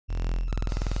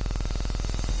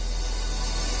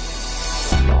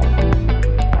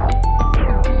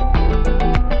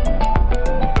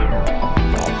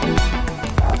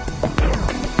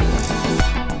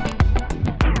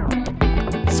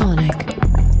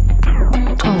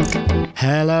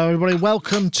Hello, everybody.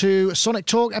 Welcome to Sonic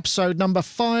Talk, episode number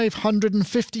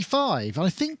 555. I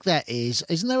think there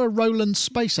isn't there a Roland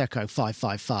Space Echo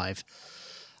 555?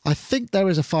 I think there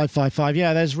is a 555.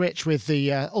 Yeah, there's Rich with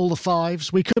the all the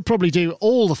fives. We could probably do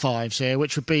all the fives here,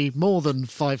 which would be more than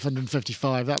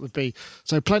 555. That would be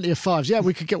so plenty of fives. Yeah,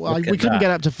 we could get. We couldn't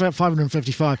get up to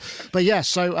 555, but yeah.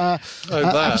 So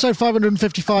episode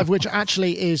 555, which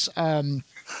actually is.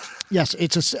 Yes,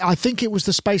 I think it was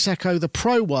the Space Echo, the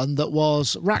Pro one, that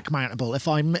was rack mountable.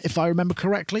 If I remember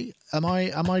correctly, am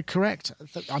I correct?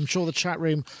 I'm sure the chat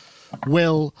room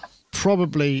will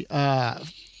probably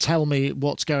tell me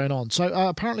what's going on. So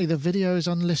apparently the video is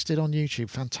unlisted on YouTube.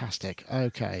 Fantastic.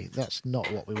 Okay, that's not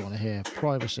what we want to hear.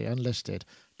 Privacy, unlisted,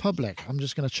 public. I'm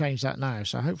just going to change that now.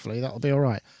 So hopefully that'll be all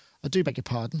right. I do beg your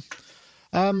pardon.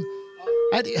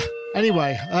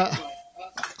 Anyway.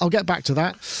 I'll get back to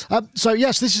that. So,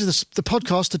 yes, this is the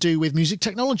podcast to do with music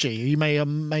technology. You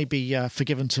may be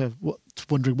forgiven to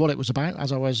wondering what it was about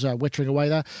as I was wittering away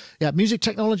there. Yeah, music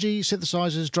technology,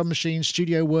 synthesizers, drum machines,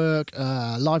 studio work,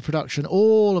 live production,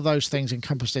 all of those things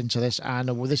encompassed into this. And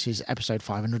this is episode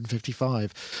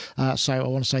 555. So I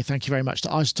want to say thank you very much to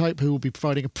iZotope, who will be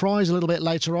providing a prize a little bit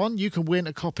later on. You can win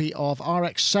a copy of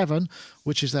RX7,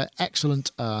 which is their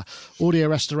excellent audio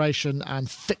restoration and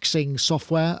fixing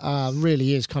software.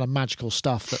 Really is kind of magical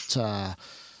stuff that...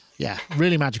 Yeah,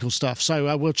 really magical stuff.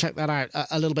 So we'll check that out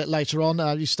a little bit later on.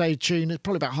 You stay tuned.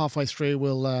 Probably about halfway through,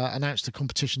 we'll announce the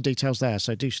competition details there.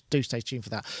 So do stay tuned for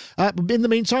that. In the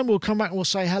meantime, we'll come back and we'll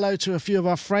say hello to a few of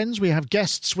our friends. We have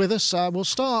guests with us. We'll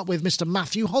start with Mr.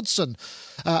 Matthew Hodson.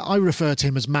 I refer to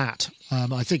him as Matt.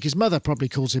 I think his mother probably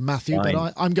calls him Matthew,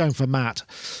 but I'm going for Matt.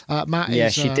 Matt is... Yeah,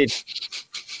 she did.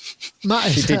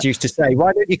 She did used to say,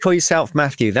 "Why don't you call yourself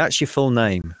Matthew? That's your full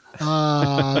name."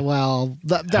 Well,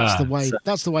 that's the way.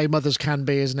 That's the way mothers can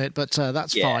be, isn't it? But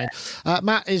that's fine.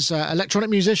 Matt is an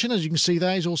electronic musician, as you can see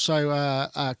there. He's also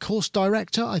a course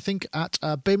director, I think, at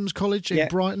BIMS College in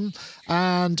Brighton,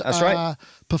 and that's right.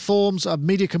 Performs, a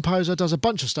media composer, does a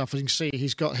bunch of stuff. As you can see,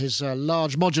 he's got his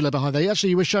large modular behind there.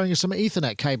 Actually, you were showing us some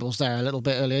Ethernet cables there a little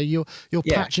bit earlier. You're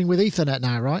patching with Ethernet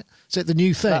now, right? Is it the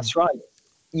new thing? That's right.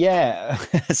 Yeah,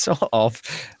 sort of.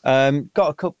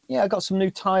 Got some new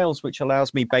tiles, which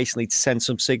allows me basically to send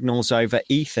some signals over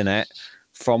Ethernet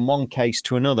from one case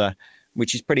to another,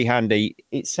 which is pretty handy.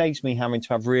 It saves me having to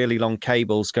have really long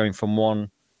cables going from one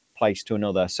place to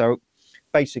another. So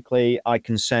basically, I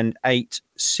can send 8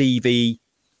 CV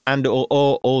and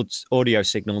or audio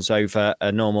signals over a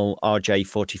normal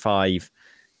RJ45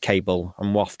 cable.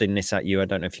 I'm wafting this at you. I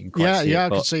don't know if you can quite see it. Yeah, I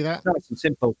can see that. Nice and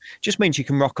simple. Just means you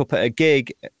can rock up at a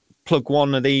gig, plug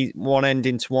one end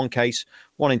into one case,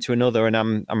 one into another, and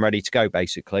I'm ready to go,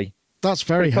 basically. That's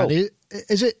very handy.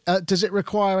 Is it? Does it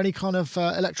require any kind of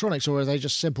electronics, or are they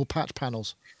just simple patch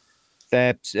panels?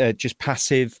 They're just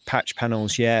passive patch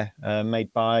panels,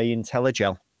 made by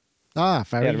IntelliGel.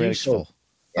 Very useful. Really cool.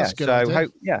 That's good. So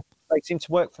they seem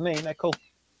to work for me. They're cool.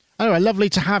 Anyway, lovely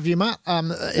to have you, Matt.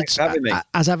 It's,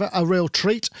 as ever, a real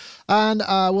treat. And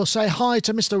we'll say hi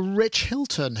to Mr. Rich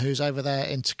Hilton, who's over there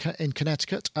in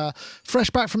Connecticut,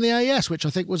 fresh back from the AES, which I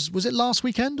think was it last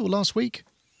weekend or last week?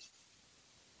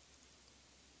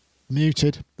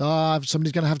 Muted.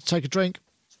 Somebody's going to have to take a drink.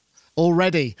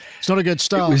 Already. It's not a good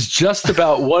start. It was just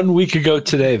about 1 week ago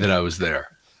today that I was there.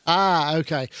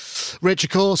 Okay. Rich, of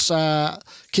course,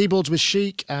 keyboards with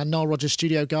Chic and Nile Rodgers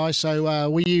studio guy. So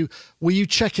were you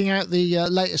checking out the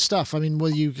latest stuff? I mean,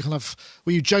 were you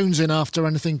jonesing after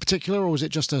anything particular, or was it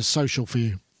just a social for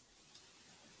you?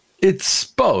 It's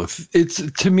both.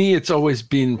 To me, it's always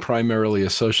been primarily a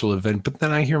social event, but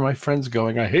then I hear my friends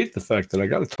going, I hate the fact that I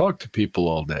got to talk to people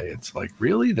all day. It's like,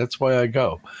 really? That's why I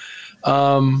go.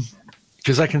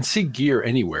 Because I can see gear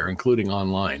anywhere, including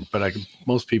online, but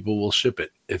most people will ship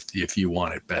it if you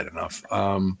want it bad enough.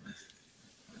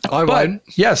 I won't.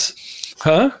 Yes.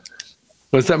 Huh?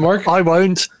 What's that, Mark? I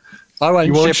won't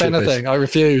ship anything. I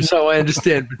refuse. No, I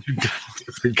understand, but you've got a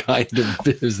different kind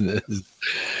of business.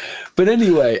 But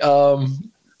anyway,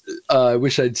 I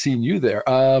wish I'd seen you there.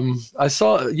 I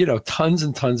saw, tons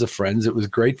and tons of friends. It was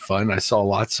great fun. I saw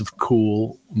lots of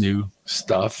cool new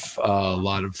stuff, a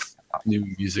lot of new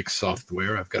music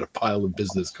software. I've got a pile of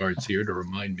business cards here to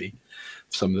remind me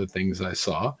of some of the things I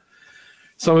saw.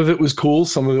 Some of it was cool.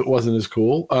 Some of it wasn't as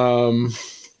cool.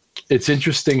 It's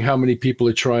interesting how many people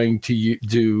are trying to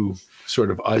do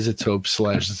sort of iZotope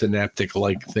 /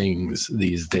 Synaptic-like things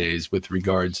these days with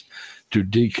regards to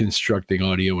deconstructing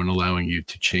audio and allowing you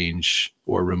to change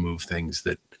or remove things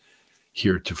that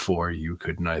heretofore you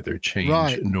could neither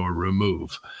change nor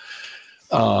remove.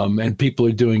 And people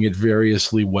are doing it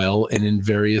variously well and in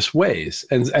various ways.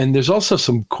 And there's also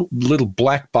some cool little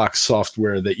black box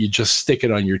software that you just stick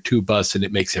it on your tube bus and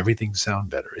it makes everything sound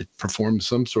better. It performs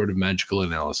some sort of magical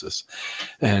analysis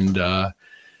and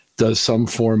does some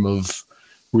form of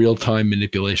real-time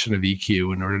manipulation of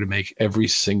EQ in order to make every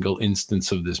single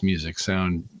instance of this music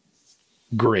sound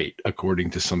great according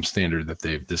to some standard that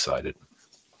they've decided.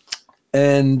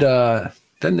 And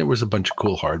then there was a bunch of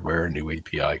cool hardware, a new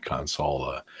API console,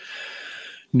 a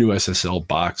new SSL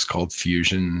box called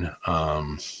Fusion.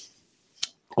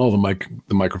 All the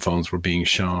microphones were being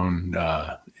shown.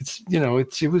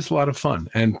 It was a lot of fun.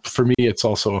 And for me, it's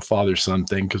also a father-son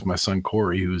thing because my son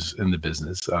Corey, who's in the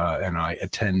business, and I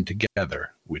attend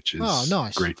together, which is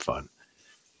nice. Great fun.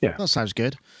 Yeah, that sounds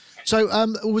good. So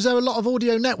was there a lot of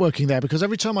audio networking there? Because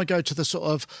every time I go to the sort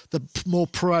of the more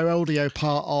pro audio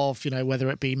part of, whether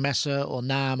it be Mesa or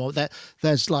NAMM, or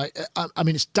there's like,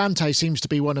 it's Dante seems to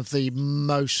be one of the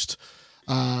most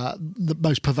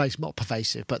pervasive, not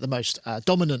pervasive, but the most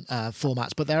dominant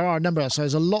formats. But there are a number so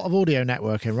there's a lot of audio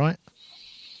networking, right?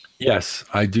 Yes,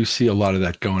 I do see a lot of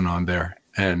that going on there,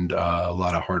 and a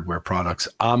lot of hardware products.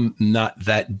 I'm not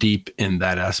that deep in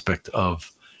that aspect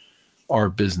of our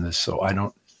business, so I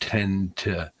don't tend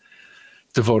to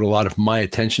devote a lot of my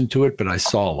attention to it, but I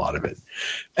saw a lot of it.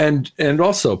 And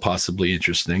also possibly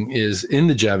interesting is in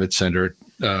the Javits Center,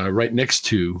 right next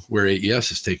to where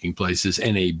AES is taking place is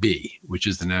NAB, which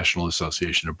is the National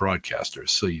Association of Broadcasters.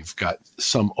 So you've got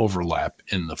some overlap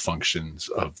in the functions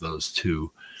of those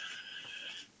two.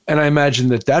 And I imagine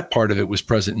that part of it was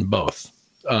present in both.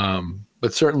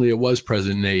 But certainly it was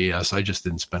present in AES. I just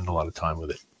didn't spend a lot of time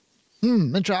with it.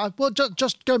 Interesting. Well,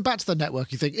 just going back to the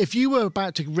networking thing, if you were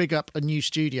about to rig up a new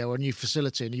studio or a new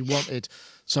facility and you wanted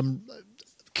some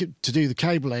to do the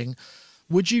cabling,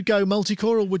 would you go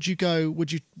multi-core or would you go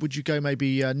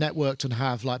maybe networked and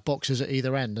have like boxes at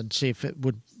either end and see if it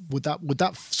would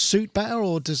that suit better,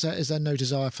 or is there no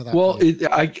desire for that? Well,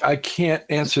 I can't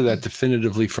answer that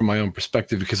definitively from my own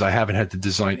perspective because I haven't had to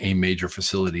design a major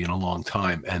facility in a long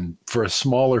time, and for a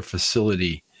smaller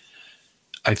facility,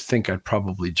 I think I'd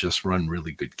probably just run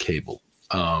really good cable.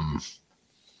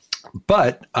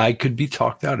 But I could be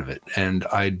talked out of it and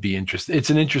I'd be interested.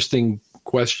 It's an interesting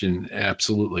question.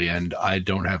 Absolutely. And I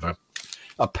don't have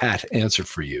a pat answer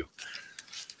for you.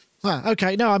 Well,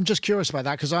 okay. No, I'm just curious about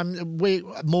that because we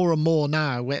more and more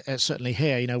now. Certainly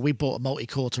here, we bought a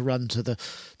multi-core to run to the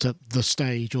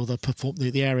stage or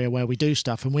the area where we do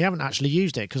stuff, and we haven't actually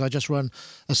used it because I just run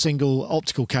a single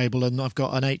optical cable and I've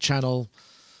got an 8-channel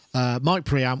mic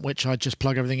preamp, which I just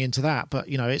plug everything into that. But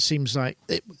it seems like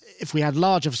if we had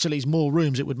larger facilities, more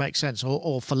rooms, it would make sense.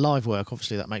 Or for live work,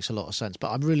 obviously that makes a lot of sense.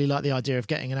 But I really like the idea of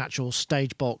getting an actual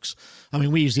stage box. I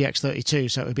mean, we use the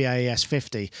X32, so it would be AES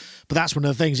 50. But that's one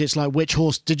of the things. It's like, which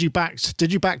horse did you back?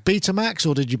 Did you back Betamax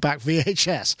or did you back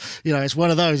VHS? It's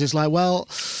one of those. It's like, well,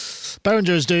 Behringer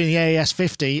is doing the AES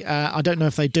 50. I don't know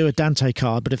if they do a Dante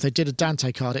card, but if they did a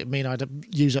Dante card, it would mean I'd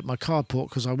use up my card port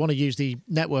because I want to use the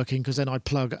networking because then I'd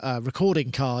plug a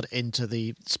recording card into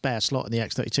the spare slot in the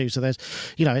X32. So there's,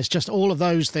 it's just all of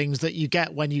those things that you get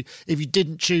if you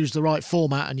didn't choose the right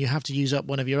format and you have to use up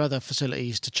one of your other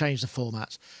facilities to change the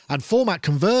formats. And format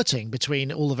converting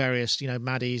between all the various,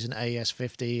 MADIs and AES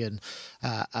 50 and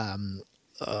I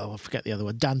forget the other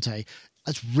one, Dante.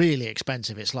 It's really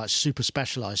expensive. It's like super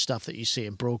specialized stuff that you see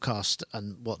in broadcast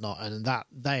and whatnot, and that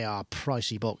they are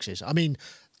pricey boxes. I mean,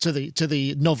 to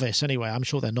the novice anyway. I'm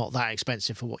sure they're not that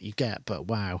expensive for what you get, but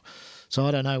wow. So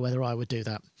I don't know whether I would do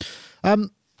that.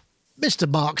 Mr.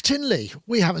 Mark Tinley,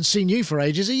 we haven't seen you for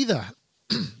ages either.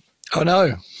 Oh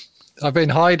no, I've been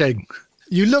hiding.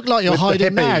 You look like you're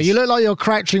hiding now. You look like you're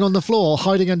crouching on the floor,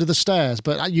 hiding under the stairs.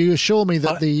 But you assure me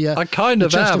that I kind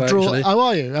of am, actually. Oh,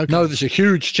 are you? Okay. No, there's a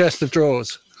huge chest of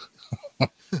drawers.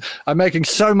 I'm making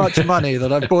so much money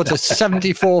that I've bought a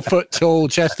 74-foot tall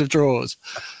chest of drawers.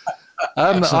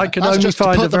 I can only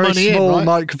find a very small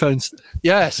microphone.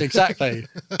 Yes, exactly.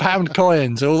 Pound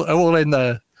coins, all in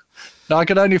there. No, I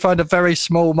can only find a very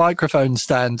small microphone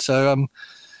stand. So,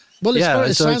 well,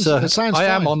 it sounds I fine.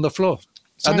 am on the floor.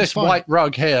 And this white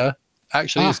rug here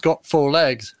actually has got 4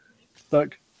 legs.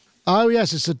 Look. Oh,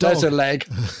 yes, it's a dog. There's a leg.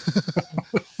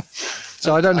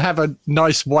 So I don't have a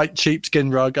nice white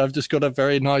sheepskin rug. I've just got a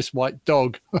very nice white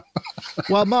dog.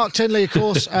 Well, Mark Tinley, of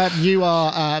course, you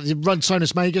run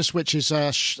Sonus Magus, which is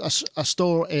a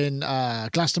store in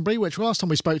Glastonbury, which last time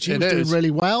we spoke to you was doing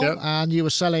really well. Yep. And you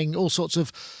were selling all sorts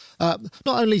of not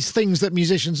only things that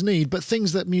musicians need, but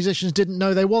things that musicians didn't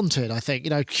know they wanted, I think.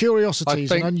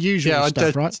 Curiosities and unusual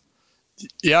stuff, right?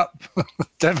 Yep,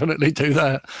 definitely do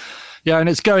that. Yeah, and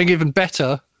it's going even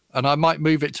better and I might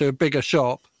move it to a bigger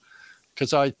shop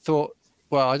because I thought,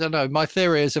 well, I don't know. My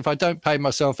theory is if I don't pay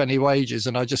myself any wages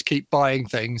and I just keep buying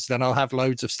things, then I'll have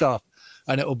loads of stuff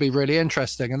and it will be really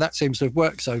interesting. And that seems to have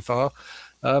worked so far.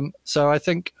 So I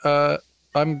think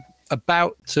I'm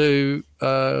about to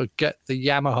get the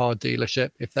Yamaha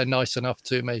dealership, if they're nice enough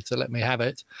to me to let me have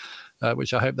it,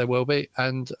 which I hope they will be.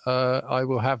 And I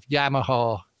will have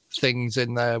Yamaha things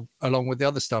in there along with the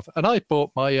other stuff. And I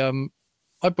bought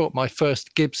my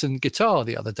first Gibson guitar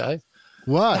the other day.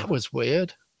 Wow. That was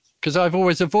weird, because I've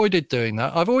always avoided doing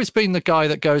that. I've always been the guy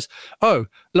that goes, oh,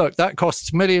 look, that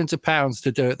costs millions of pounds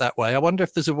to do it that way. I wonder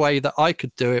if there's a way that I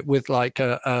could do it with like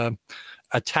a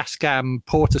Tascam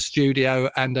Porta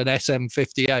Studio and an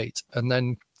SM58. And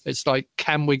then it's like,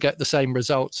 can we get the same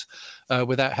results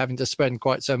without having to spend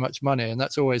quite so much money? And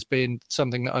that's always been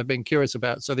something that I've been curious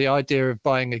about. So the idea of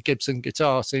buying a Gibson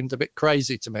guitar seemed a bit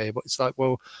crazy to me. But it's like,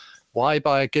 well, why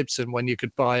buy a Gibson when you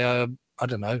could buy I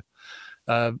don't know,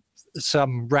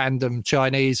 some random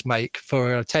Chinese make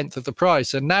for a tenth of the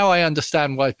price? And now I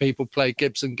understand why people play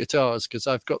Gibson guitars, because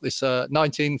I've got this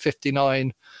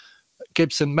 1959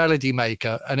 Gibson Melody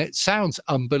Maker, and it sounds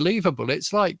unbelievable.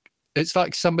 It's like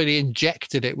somebody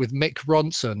injected it with Mick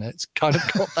Ronson. It's kind of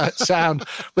got that sound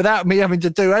without me having to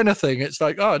do anything. It's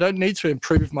like, oh, I don't need to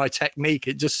improve my technique.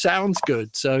 It just sounds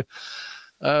good. So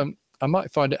I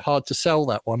might find it hard to sell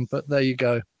that one, but there you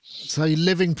go. So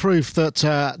living proof that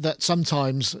that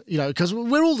sometimes, you know, because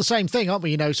we're all the same thing, aren't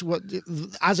we? You know, so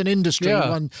as an industry,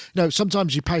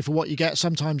 sometimes you pay for what you get,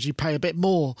 sometimes you pay a bit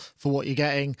more for what you're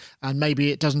getting, and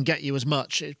maybe it doesn't get you as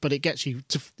much, but it gets you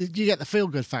get the feel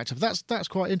good factor. That's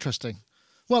quite interesting.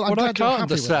 Well, I'm glad I can't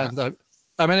understand though.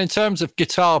 I mean, in terms of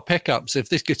guitar pickups, if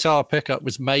this guitar pickup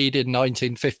was made in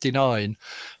 1959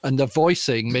 and the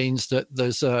voicing means that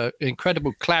there's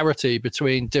incredible clarity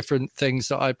between different things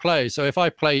that I play. So if I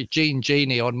play Gene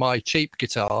Genie on my cheap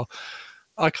guitar,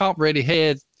 I can't really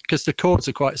hear, because the chords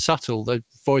are quite subtle, the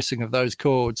voicing of those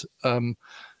chords.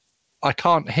 I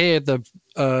can't hear the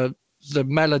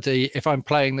melody if I'm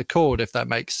playing the chord, if that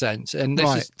makes sense. And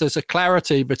there's a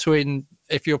clarity between,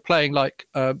 if you're playing like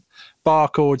bar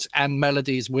chords and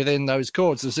melodies within those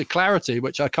chords, there's a clarity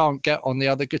which I can't get on the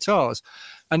other guitars.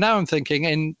 And now I'm thinking,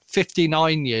 in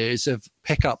 59 years of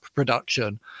pickup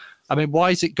production, I mean, why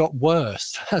has it got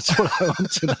worse? That's what I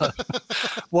want to know.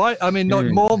 Why? I mean,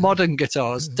 more modern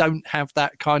guitars don't have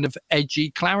that kind of edgy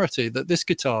clarity that this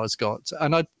guitar's got.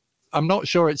 And I'm not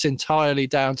sure it's entirely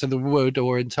down to the wood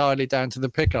or entirely down to the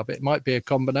pickup. It might be a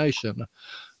combination.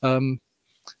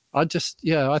 I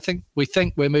think we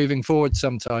think we're moving forward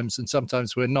sometimes, and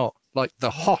sometimes we're not. Like the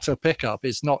hotter pickup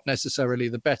is not necessarily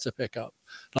the better pickup.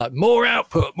 Like more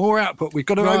output. We've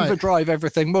got to overdrive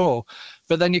everything more.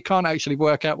 But then you can't actually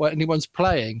work out what anyone's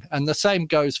playing. And the same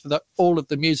goes for all of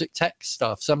the music tech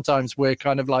stuff. Sometimes we're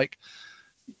kind of like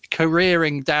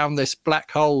careering down this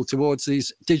black hole towards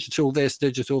these digital this,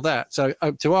 digital that. So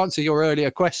to answer your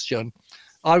earlier question,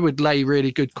 I would lay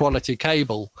really good quality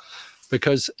cable.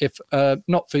 Because if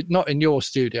not in your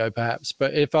studio perhaps,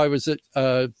 but if I was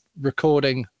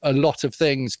recording a lot of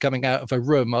things coming out of a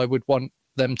room, I would want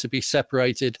them to be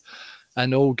separated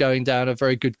and all going down a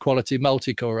very good quality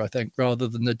multi-core, I think, rather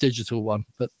than the digital one.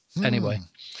 But anyway,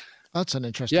 that's an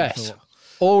interesting thought.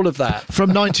 All of that from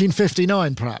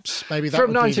 1959, perhaps. Maybe that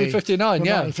from 1959.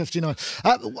 Yeah,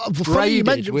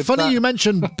 1959. Funny you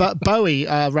mentioned Bowie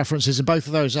references in both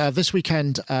of those. This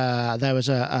weekend, there was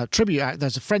a tribute act.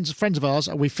 There's friends of ours.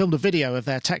 We filmed a video of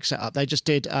their tech setup. They just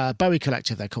did Bowie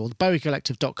Collective. They're called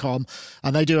BowieCollective.com,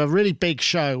 and they do a really big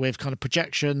show with kind of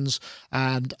projections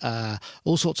and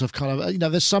all sorts of kind of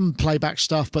there's some playback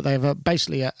stuff, but they have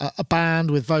basically a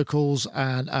band with vocals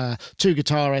and two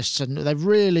guitarists, and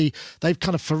they've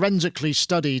kind of forensically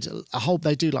studied a whole.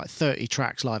 They do like 30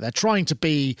 tracks live. They're trying to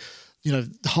be,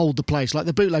 hold the place. Like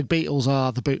the Bootleg Beatles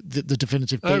are the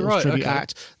definitive Beatles tribute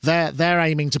act. They're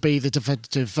aiming to be the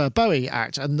definitive Bowie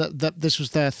act, and this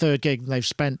was their third gig. And they've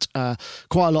spent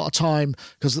quite a lot of time,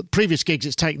 because the previous gigs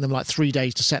it's taken them like 3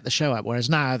 days to set the show up, whereas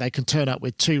now they can turn up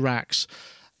with 2 racks.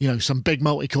 Some big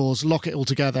multi-cores, lock it all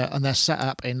together, and they're set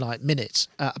up in like minutes.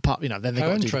 Then they've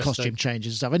got to do the costume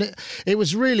changes and stuff. And it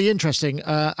was really interesting.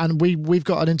 And we've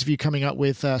got an interview coming up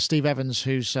with Steve Evans,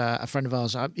 who's a friend of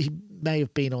ours. He may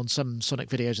have been on some Sonic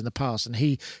videos in the past, and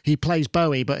he plays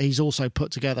Bowie, but he's also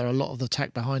put together a lot of the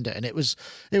tech behind it. And it was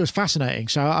fascinating.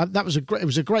 So it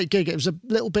was a great gig. It was a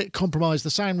little bit compromised.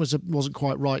 The sound wasn't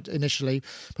quite right initially,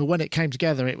 but when it came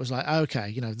together, it was like,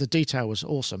 okay, the detail was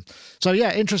awesome. So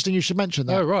yeah, interesting. You should mention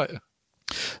that. Oh, right.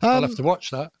 I'll have to watch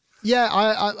that.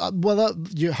 Yeah,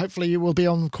 hopefully you will be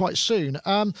on quite soon.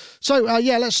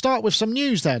 Let's start with some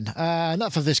news then.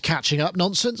 Enough of this catching up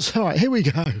nonsense. All right, here we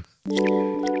go.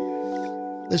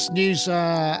 This news,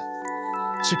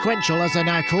 Sequential, as they're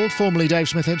now called, formerly Dave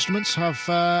Smith Instruments,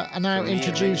 are now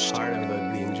introduced part of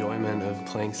the enjoyment of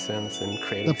playing synths and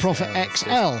creating the Prophet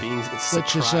XL,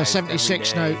 which is a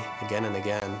 76 note again and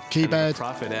again keyboard. And the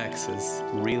Prophet X is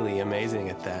really amazing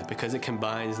at that because it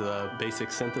combines the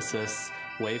basic synthesis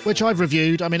waveform, which I've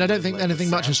reviewed. I mean, I don't think anything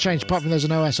much has changed apart from there's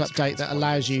an OS update that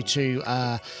allows you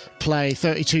to play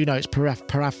 32 notes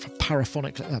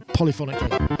polyphonically.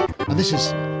 And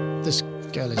this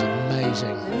girl is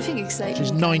amazing. Everything exciting.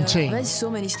 She's 19. There's so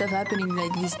many stuff happening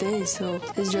like these days, so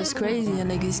it's just crazy. And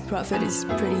like this Prophet is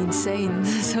pretty insane.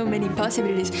 So many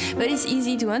possibilities, but it's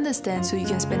easy to understand, so you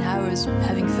can spend hours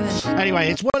having fun.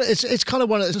 Anyway, it's kind of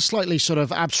one. It's a slightly sort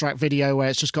of abstract video where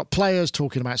it's just got players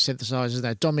talking about synthesizers.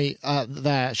 There, Domi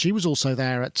there. She was also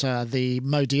there at the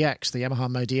Mo DX, the Yamaha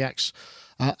Mo DX,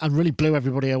 and really blew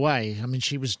everybody away. I mean,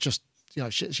 she was just. You know,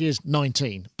 she is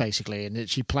 19 basically, and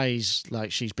she plays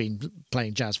like she's been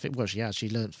playing jazz. Well, she has. She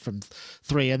learned from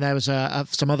 3, and there was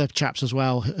some other chaps as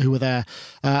well who were there,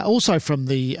 also from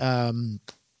the Mo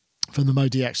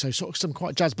DX. So sort of some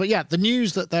quite jazz. But yeah, the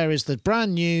news that there is the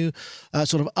brand new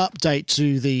sort of update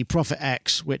to the Prophet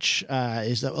X, which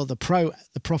is the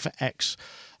Prophet X.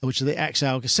 Which is the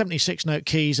XL, 76 note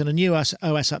keys, and a new OS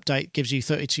update gives you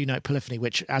 32 note polyphony,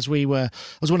 which, as one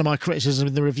of my criticisms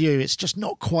in the review, it's just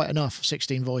not quite enough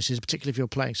 16 voices, particularly if you're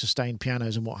playing sustained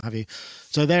pianos and what have you.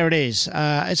 So there it is.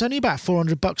 It's only about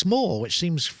 $400 more, which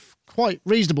seems quite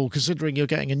reasonable considering you're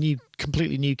getting a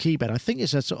completely new keyboard. I think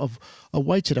it's a sort of a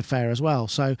weighted affair as well.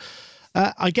 So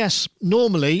I guess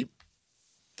normally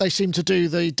they seem to do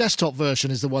the desktop version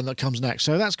is the one that comes next.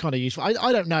 So that's kind of useful.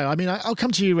 I don't know. I mean, I'll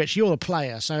come to you, Rich. You're a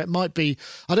player, so it might be...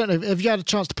 I don't know. Have you had a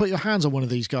chance to put your hands on one of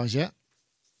these guys yet?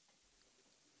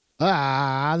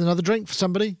 Another drink for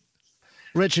somebody?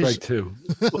 Rich is... Right, too.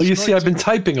 Well, you see, I've been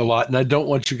typing a lot, and I don't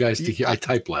want you guys to hear... I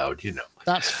type loud, you know.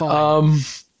 That's fine.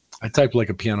 I type like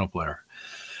a piano player.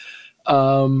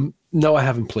 No, I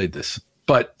haven't played this.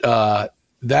 But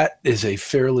that is a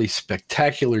fairly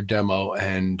spectacular demo,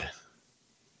 and...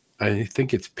 I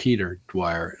think it's Peter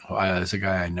Dwyer, as a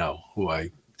guy I know, who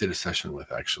I did a session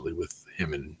with, actually, with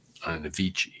him and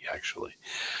Avicii, actually,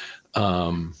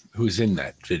 who's in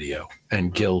that video.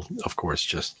 And Gil, of course,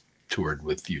 just toured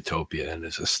with Utopia and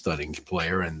is a stunning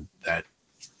player. And that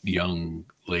young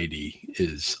lady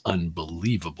is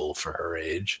unbelievable for her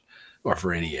age, or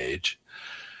for any age.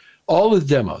 All the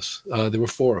demos, there were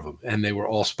 4 of them, and they were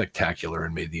all spectacular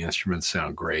and made the instruments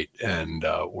sound great and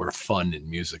were fun and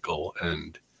musical.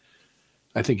 And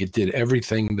I think it did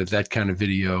everything that kind of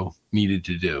video needed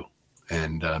to do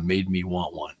and made me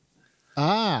want one.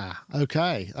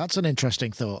 Okay. That's an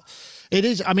interesting thought. It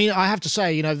is. I mean, I have to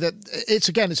say, you know, that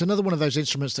it's another one of those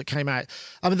instruments that came out.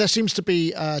 I mean, there seems to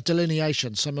be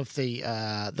delineation. Some of the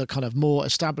kind of more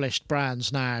established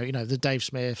brands now, you know, the Dave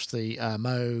Smiths, the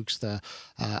Moogs, the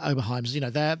Oberheims, you know,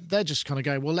 they're just kind of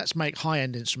going, well, let's make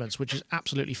high-end instruments, which is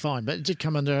absolutely fine. But it did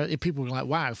come under, people were like,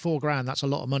 wow, $4,000, that's a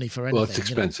lot of money for anything. Well, it's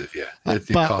expensive, you know? Yeah.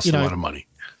 It costs a lot of money.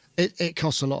 It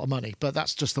costs a lot of money, but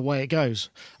that's just the way it goes.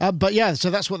 But yeah,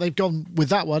 so that's what they've gone with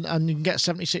that one, and you can get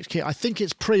 76 kit. I think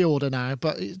it's pre-order now,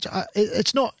 but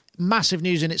it's not massive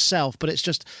news in itself. But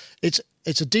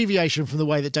it's a deviation from the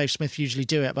way that Dave Smith usually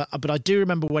do it. But I do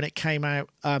remember when it came out,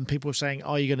 people were saying,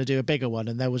 "Are you going to do a bigger one?"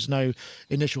 And there was no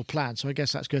initial plan. So I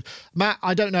guess that's good. Matt,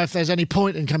 I don't know if there's any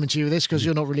point in coming to you with this because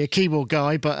you're not really a keyboard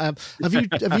guy. But have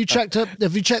you checked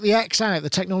the X out, the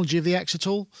technology of the X at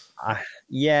all?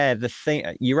 Yeah, the thing,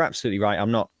 you're absolutely right.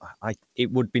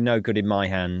 It would be no good in my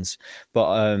hands, but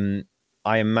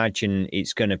I imagine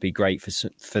it's going to be great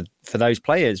for those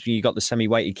players. You got the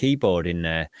semi-weighted keyboard in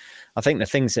there. I think the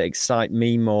things that excite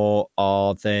me more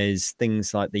are there's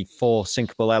things like the 4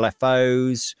 syncable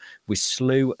LFOs with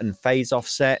slew and phase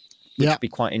offset, which would be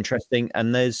quite interesting.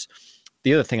 And there's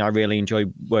the other thing I really enjoy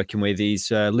working with is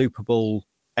loopable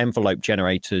envelope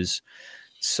generators.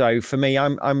 So for me,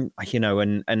 I'm you know,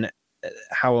 and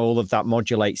how all of that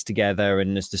modulates together,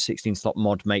 and there's the 16-slot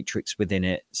mod matrix within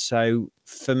it. So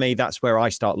for me, that's where I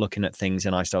start looking at things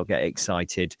and I start getting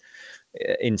excited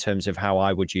in terms of how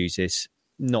I would use this,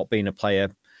 not being a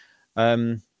player.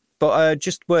 But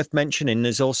just worth mentioning,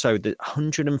 there's also the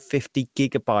 150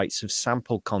 gigabytes of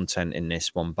sample content in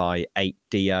this one by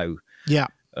 8DO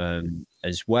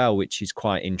as well, which is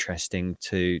quite interesting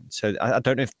too. So I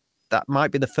don't know if that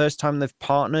might be the first time they've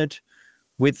partnered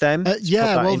with them. That's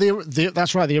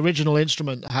right. The original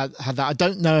instrument had that. I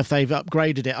don't know if they've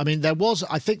upgraded it. I mean,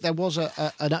 I think there was an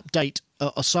update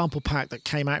a sample pack that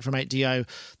came out from 8DO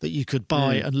that you could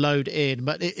buy and load in,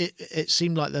 but it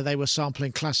seemed like that they were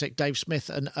sampling classic Dave Smith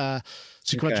and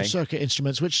sequential circuit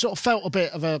instruments, which sort of felt a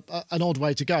bit of an odd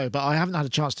way to go. But I haven't had a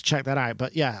chance to check that out.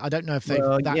 But yeah, I don't know if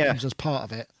that comes as part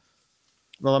of it.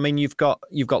 Well, I mean, you've got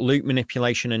loop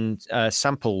manipulation and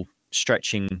sample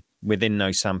stretching within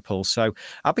those samples, so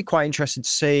I'll be quite interested to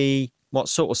see what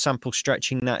sort of sample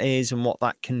stretching that is and what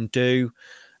that can do.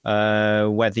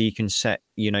 Whether you can set,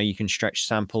 you can stretch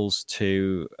samples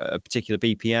to a particular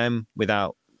BPM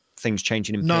without things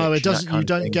changing in pitch. No, it doesn't. You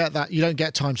don't get that. You don't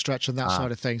get time stretch and that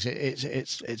side of things.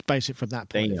 It's basic from that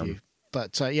point of view.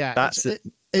 But yeah, that's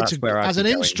where as an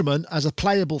instrument, as a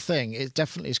playable thing, it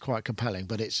definitely is quite compelling.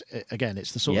 But it's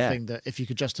the sort of thing that if you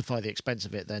could justify the expense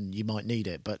of it, then you might need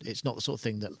it. But it's not the sort of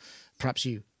thing that perhaps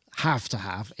you have to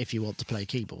have if you want to play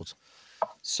keyboards.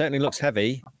 Certainly looks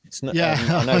heavy. It's not. Yeah.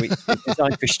 I know it's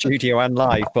designed for studio and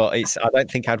live, but I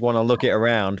don't think I'd want to lug it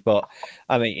around. But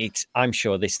I mean, I'm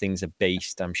sure this thing's a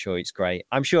beast. I'm sure it's great.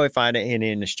 I'm sure if I had it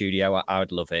in the studio, I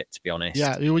would love it. To be honest.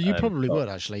 Yeah. Well, you probably would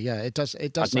actually. Yeah. It does.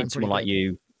 I'd need someone like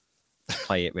you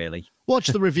play it. Really. Watch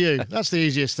the review. That's the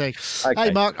easiest thing. Okay.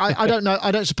 Hey, Mark. I don't know.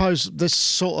 I don't suppose this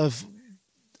sort of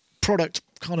product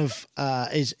kind of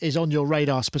is on your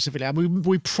radar specifically. I mean,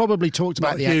 we probably talked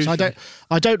about the X.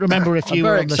 I don't remember if you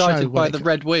were on the show. I'm very excited by the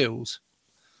red wheels.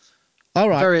 All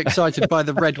right. Very excited by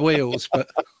the red wheels, but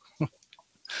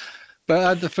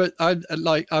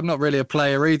I'm not really a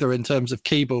player either in terms of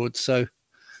keyboards, so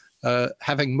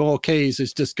having more keys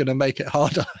is just going to make it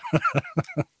harder.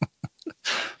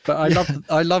 But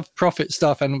I love Prophet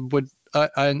stuff, and would.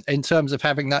 In terms of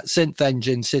having that synth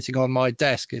engine sitting on my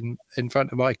desk in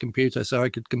front of my computer so I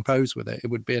could compose with it, it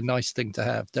would be a nice thing to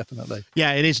have, definitely.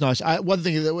 Yeah, it is nice. One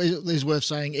thing that is worth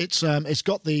saying, it's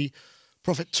got the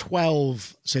Prophet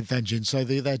 12 synth engine, so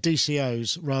they're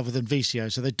DCOs rather than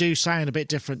VCOs, so they do sound a bit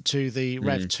different to the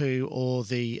Rev 2 or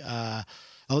the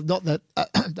not that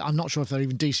I'm not sure if they're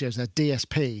even DCOs, they're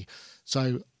DSP,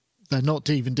 so they're not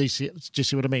even DC. Do you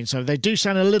see what I mean? So they do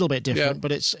sound a little bit different,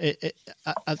 but so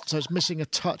it's missing a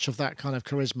touch of that kind of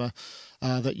charisma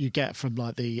that you get from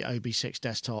like the OB6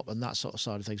 desktop and that sort of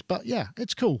side of things. But yeah,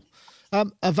 it's cool.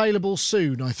 Available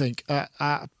soon, I think,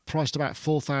 priced about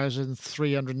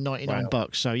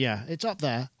 $4,399. So yeah, it's up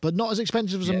there, but not as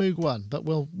expensive as a Moog One. But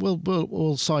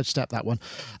we'll sidestep that one.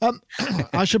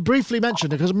 I should briefly mention,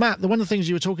 because Matt, one of the things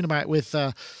you were talking about with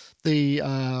the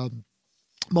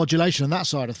modulation and that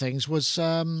side of things was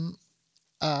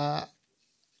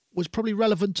probably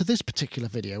relevant to this particular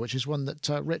video, which is one that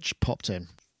Rich popped in.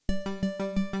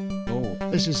 Oh.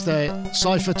 This is the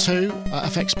Cypher 2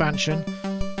 FXpansion,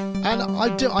 and I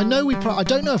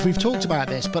don't know if we've talked about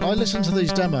this, but I listened to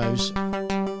these demos,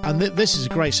 and this is a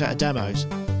great set of demos,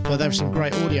 but there are some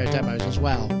great audio demos as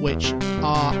well, which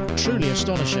are truly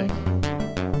astonishing.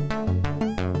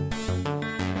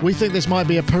 We think this might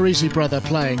be a Parisi brother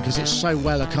playing because it's so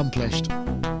well accomplished.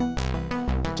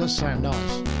 It does sound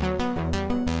nice.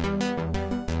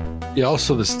 Yeah,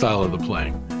 also the style of the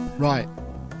playing. Right.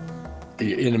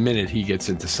 In a minute, he gets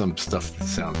into some stuff that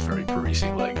sounds very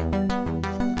Parisi-like.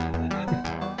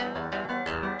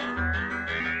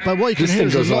 But what you can hear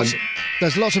is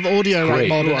there's lots of audio like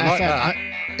modern FM.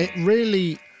 It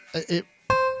really...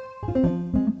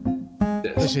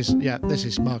 This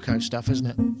is Marco stuff, isn't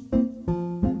it?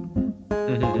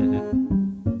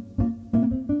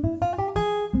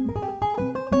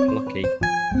 Lucky.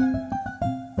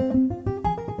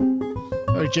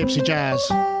 Very gypsy jazz.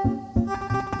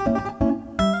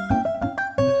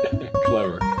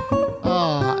 Clever.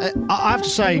 I have to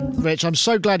say, Rich, I'm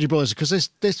so glad you brought this, because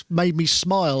this made me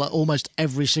smile at almost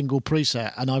every single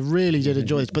preset, and I really did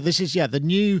enjoy this. But this is the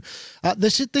new.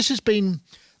 This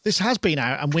has been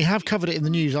out, and we have covered it in the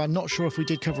news. I'm not sure if we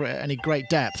did cover it at any great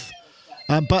depth.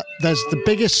 But there's the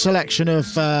biggest selection of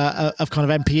kind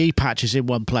of MPE patches in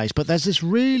one place. But there's this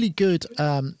really good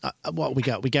what we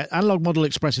get. We get analog model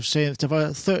expressive synth,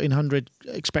 1,300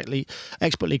 expertly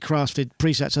crafted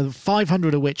presets, and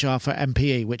 500 of which are for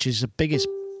MPE, which is the biggest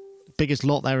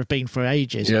lot there have been for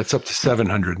ages. Yeah, it's up to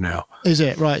 700 now. Is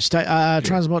it right?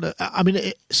 Transmod. I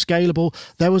mean, scalable.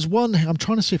 There was one. I'm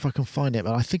trying to see if I can find it,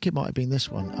 but I think it might have been this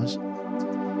one.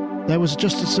 There was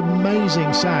just this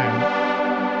amazing sound.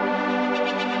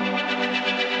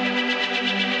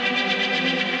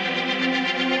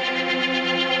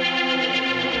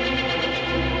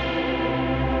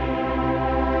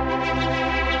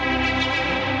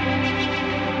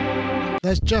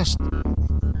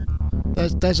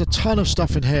 There's a ton of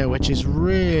stuff in here which is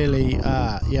really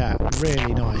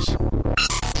really nice.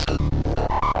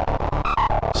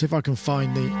 See if I can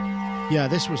find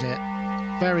this was it.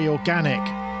 Very organic.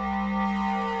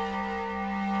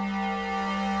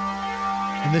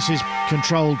 And this is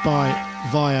controlled via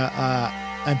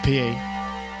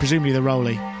MPE, presumably the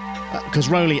Roly. Because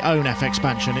Roly own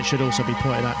FXpansion, it should also be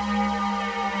pointed out.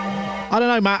 I don't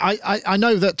know, Matt. I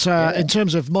know that in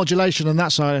terms of modulation and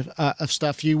that side of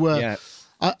stuff, you were. Yeah.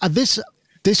 This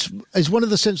is one of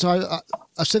the synths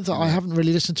a synth that I haven't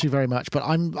really listened to very much, but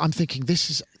I'm thinking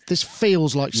this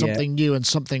feels like something new and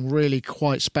something really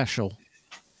quite special.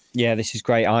 Yeah, this is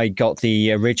great. I got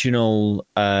the original.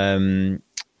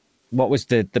 What was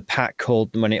the pack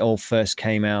called when it all first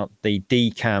came out? The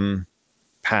DCAM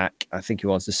pack, I think it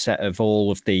was, the set of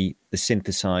all of the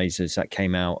synthesizers that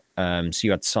came out. So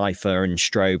you had Cypher and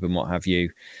Strobe and what have you.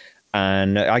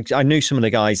 And I knew some of the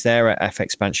guys there at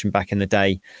FXpansion back in the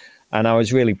day, and I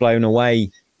was really blown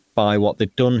away by what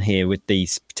they'd done here with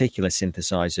these particular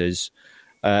synthesizers.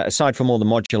 Aside from all the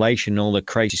modulation and all the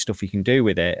crazy stuff you can do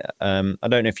with it, I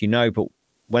don't know if you know, but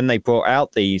when they brought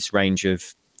out these range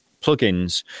of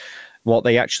plugins, what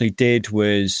they actually did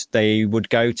was they would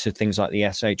go to things like the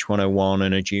SH-101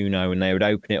 and a Juno, and they would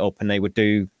open it up and they would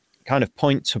do kind of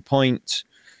point-to-point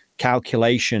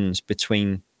calculations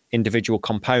between individual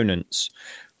components,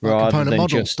 rather component than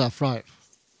model just stuff, right?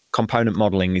 Component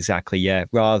modeling, exactly, yeah.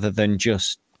 Rather than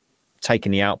just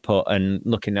taking the output and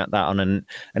looking at that and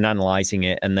analyzing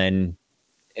it and then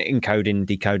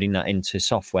decoding that into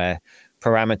software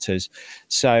parameters.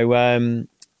 So I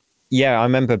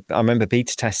remember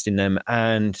beta testing them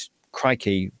and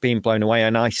crikey, being blown away.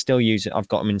 And I still use it. I've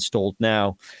got them installed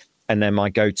now, and they're my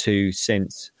go-to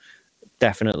synths.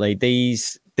 Definitely,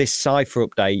 this Cypher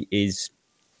update is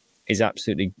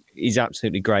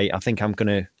absolutely great. I think I'm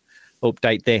going to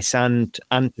update this and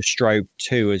the Strobe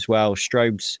too as well.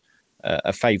 Strobe's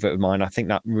a favorite of mine. I think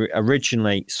that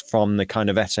originates from the kind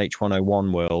of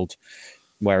SH-101 world,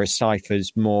 whereas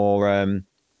Cypher's more. I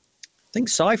think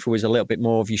Cypher was a little bit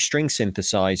more of your string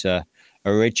synthesizer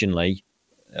originally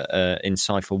in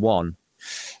Cypher 1.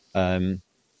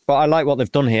 But I like what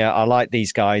they've done here. I like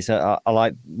these guys. I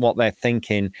like what they're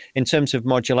thinking. In terms of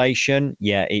modulation,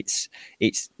 yeah, it's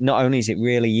not only is it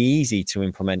really easy to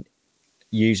implement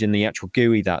using the actual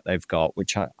GUI that they've got,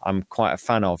 which I'm quite a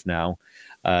fan of now,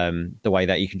 the way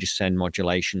that you can just send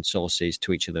modulation sources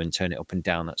to each other and turn it up and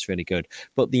down, that's really good.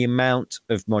 But the amount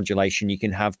of modulation you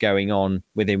can have going on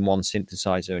within one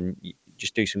synthesizer, and you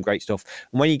just do some great stuff.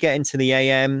 And when you get into the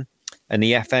AM and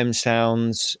the FM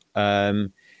sounds,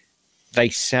 they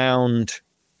sound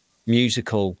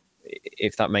musical,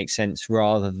 if that makes sense,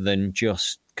 rather than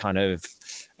just kind of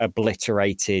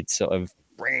obliterated sort of,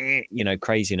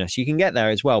 craziness. You can get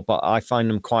there as well, but I find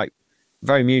them quite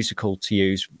very musical to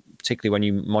use, particularly when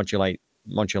you modulate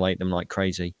them like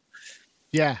crazy.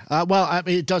 Yeah, well, I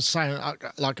mean, it does sound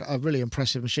like a really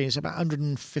impressive machine. It's about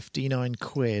 159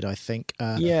 quid, I think.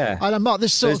 Yeah, and Mark,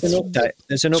 this sort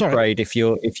there's an upgrade if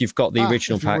you've got the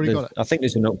original pack. I think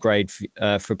there's an upgrade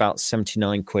for about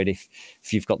 79 quid if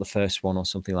you've got the first one or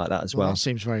something like that as well. That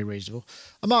seems very reasonable.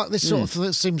 Mark, this sort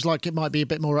of seems like it might be a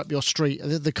bit more up your street.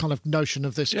 The kind of notion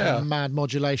of this kind of mad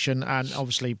modulation, and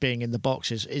obviously being in the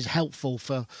box is helpful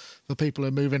for people who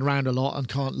are moving around a lot and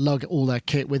can't lug all their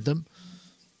kit with them.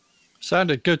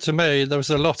 Sounded good to me. There was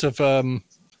a lot of,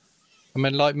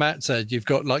 like Matt said, you've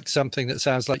got like something that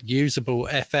sounds like usable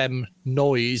FM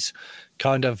noise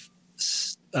kind of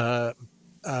melded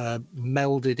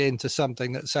into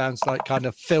something that sounds like kind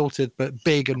of filtered but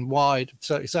big and wide.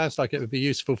 So it sounds like it would be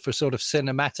useful for sort of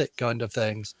cinematic kind of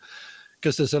things,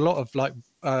 because there's a lot of like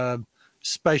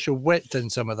spatial width in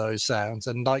some of those sounds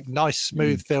and like nice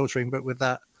smooth filtering, but with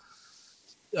that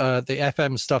the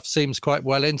FM stuff seems quite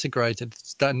well integrated,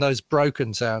 and those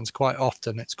broken sounds quite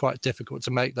often it's quite difficult to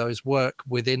make those work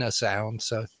within a sound.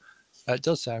 So it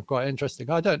does sound quite interesting.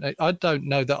 I don't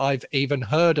know that I've even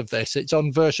heard of this. It's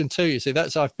on version 2. You see,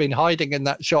 I've been hiding in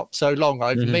that shop so long.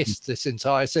 I've missed this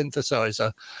entire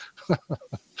synthesizer.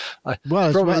 I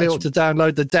probably ought to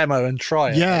download the demo and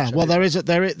try it. Yeah, actually. well, there is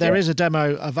a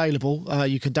demo available.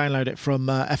 You can download it from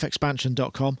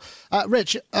fxpansion.com.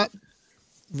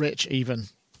 Rich, even.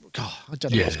 God, I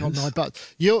don't know what's going on,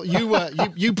 but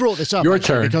you brought this up. Your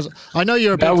turn, because I know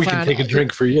you're a big fan. Now we can take a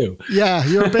drink for you. Yeah,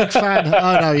 you're a big fan.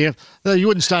 Oh no, you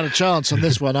wouldn't stand a chance on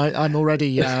this one. I'm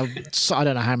already I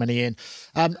don't know how many in.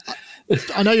 I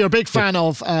know you're a big fan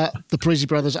of the Parisi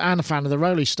Brothers and a fan of the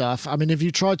Roly stuff. I mean, have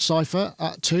you tried Cypher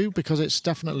too? Because it's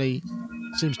definitely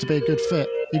seems to be a good fit.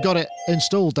 You got it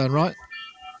installed then, right?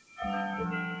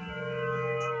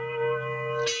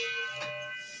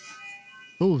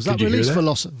 Oh, is that release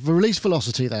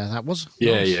velocity there? That was?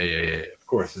 Yeah, nice. yeah. Of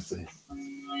course. It's a...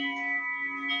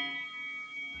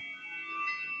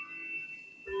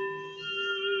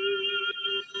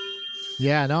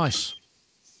 Yeah, nice.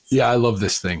 Yeah, I love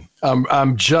this thing.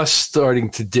 I'm just starting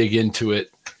to dig into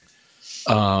it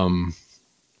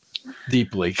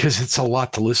deeply because it's a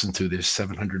lot to listen to. There's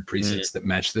 700 presets that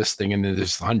match this thing, and then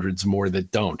there's hundreds more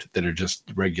that don't, that are just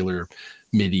regular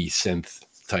MIDI synth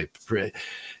type.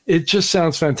 It just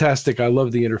sounds fantastic. I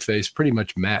love the interface. Pretty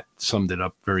much Matt summed it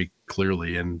up very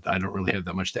clearly, and I don't really have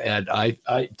that much to add.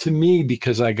 To me,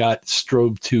 because I got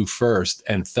Strobe 2 first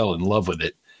and fell in love with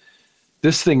it,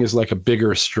 this thing is like a bigger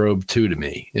Strobe 2 to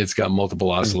me. It's got multiple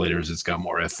oscillators. It's got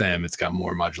more FM. It's got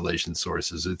more modulation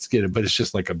sources. But it's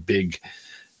just like a big.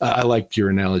 I liked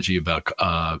your analogy about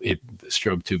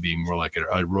Strobe 2 being more like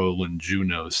a Roland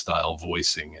Juno style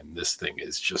voicing, and this thing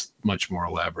is just much more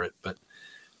elaborate. But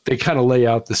they kind of lay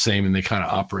out the same and they kind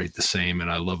of operate the same, and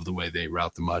I love the way they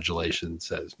route the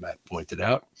modulations, as Matt pointed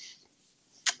out.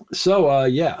 So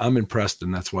yeah, I'm impressed,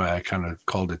 and that's why I kind of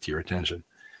called it to your attention.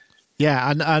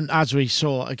 Yeah, and as we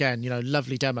saw again,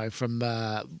 lovely demo from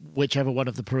whichever one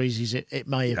of the Parisis it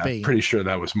may have been. Pretty sure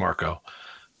that was Marco.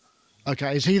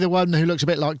 Okay, is he the one who looks a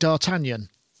bit like D'Artagnan?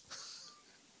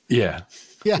 Yeah.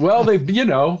 Yeah. Well,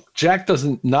 Jack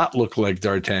doesn't not look like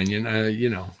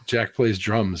D'Artagnan. Jack plays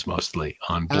drums mostly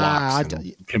on blocks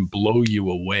and can blow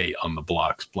you away on the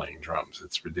blocks playing drums.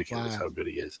 It's ridiculous how good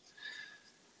he is.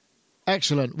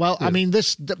 Excellent. Well, yeah. I mean,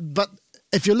 but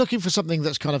if you're looking for something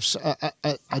that's kind of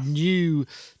a new,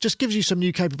 just gives you some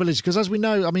new capabilities, because as we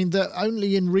know, I mean,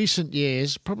 only in recent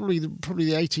years, probably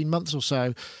the 18 months or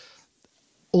so,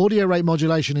 audio rate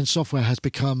modulation in software has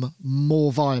become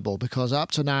more viable, because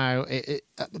up to now,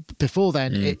 before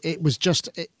then, it was just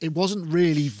it wasn't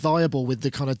really viable with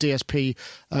the kind of DSP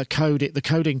the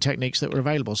coding techniques that were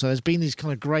available. So there's been these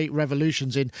kind of great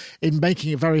revolutions in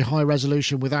making it very high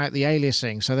resolution without the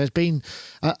aliasing. So there's been,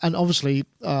 and obviously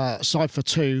Cypher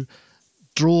 2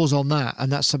 draws on that, and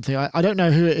that's something I don't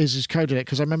know who it is who's coded it,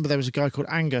 because I remember there was a guy called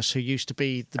Angus who used to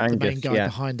be the main guy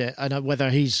behind it, and whether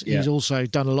he's also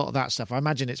done a lot of that stuff. I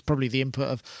imagine it's probably the input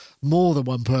of more than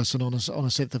one person on a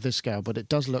synth of this scale, but it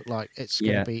does look like it's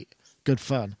going to be good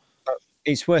fun.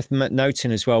 It's worth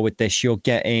noting as well with this, you've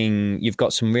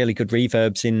got some really good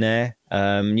reverbs in there.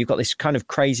 You've got this kind of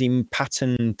crazy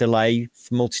pattern delay,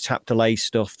 multi-tap delay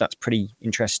stuff that's pretty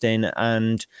interesting.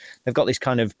 And they've got this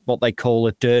kind of what they call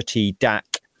a dirty DAC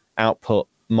output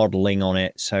modeling on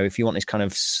it. So if you want this kind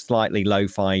of slightly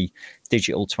lo-fi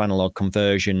digital to analog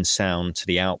conversion sound to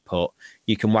the output,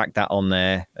 you can whack that on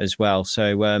there as well.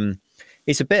 So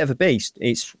it's a bit of a beast.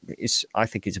 I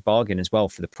think it's a bargain as well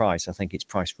for the price. I think it's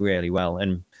priced really well,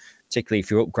 and particularly if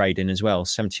you're upgrading as well,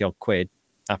 70 odd quid,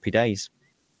 happy days.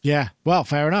 Yeah, well,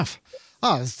 fair enough.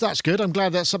 Oh, that's good. I'm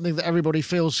glad that's something that everybody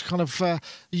feels kind of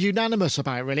unanimous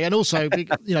about, really, and also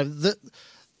the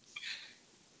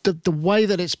way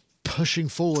that it's pushing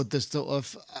forward this sort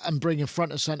of and bringing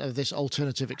front and center this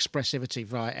alternative expressivity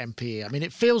via MPE. I mean,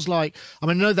 it feels like,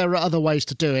 I know there are other ways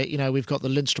to do it. We've got the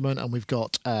Linstrument and we've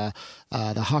got the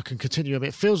Huck and Continuum.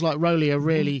 It feels like Roly are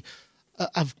really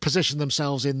have positioned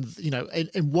themselves in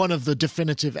one of the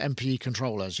definitive MPE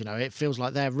controllers. It feels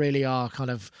like they really are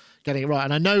kind of getting it right.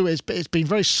 And I know it's been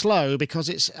very slow, because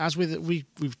it's, as we've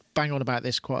banged on about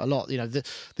this quite a lot.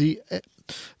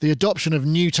 The adoption of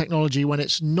new technology, when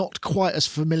it's not quite as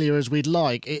familiar as we'd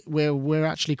like, we're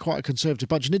actually quite a conservative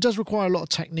bunch, and it does require a lot of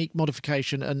technique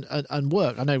modification and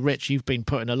work. I know, Rich, you've been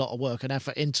putting a lot of work and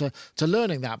effort into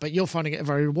learning that, but you're finding it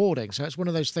very rewarding. So it's one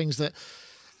of those things that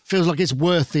feels like it's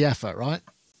worth the effort, right?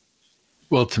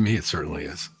 Well, to me, it certainly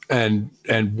is. And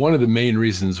one of the main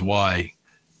reasons why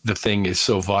the thing is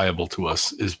so viable to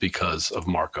us is because of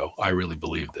Marco. I really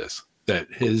believe this, that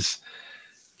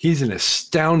he's an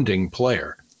astounding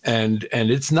player, and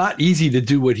it's not easy to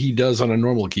do what he does on a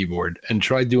normal keyboard, and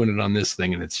try doing it on this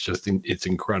thing, and it's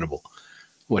incredible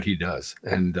what he does.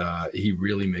 And he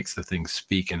really makes the thing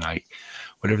speak, and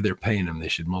whatever they're paying him, they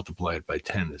should multiply it by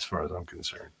 10 as far as I'm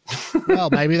concerned.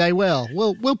 Well, maybe they will.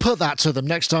 We'll put that to them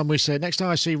next time I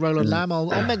see Roland Lamb, I'll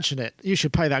mention it. You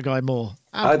should pay that guy more.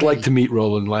 I'd like to meet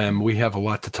Roland Lamb. We have a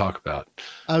lot to talk about.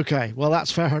 Okay, well,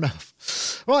 that's fair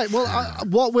enough. Right, well,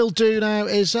 what we'll do now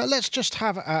is let's just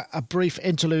have a brief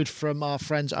interlude from our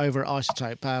friends over at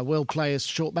iZotope. We'll play a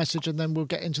short message, and then we'll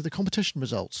get into the competition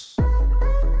results.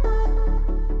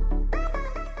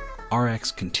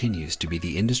 RX continues to be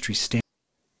the industry standard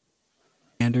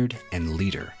and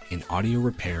leader in audio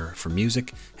repair for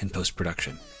music and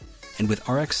post-production. And with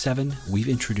RX-7, we've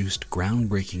introduced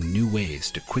groundbreaking new ways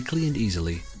to quickly and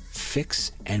easily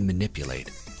fix and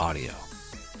manipulate audio.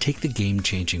 Take the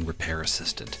game-changing Repair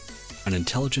Assistant, an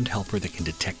intelligent helper that can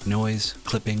detect noise,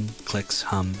 clipping, clicks,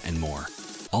 hum, and more.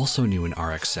 Also new in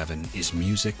RX-7 is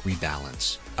Music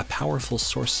Rebalance, a powerful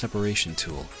source separation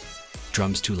tool.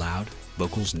 Drums too loud?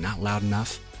 Vocals not loud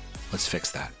enough? Let's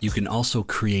fix that. You can also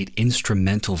create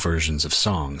instrumental versions of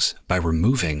songs by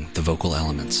removing the vocal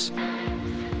elements.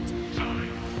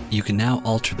 You can now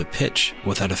alter the pitch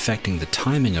without affecting the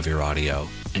timing of your audio,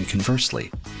 and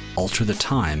conversely, alter the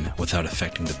time without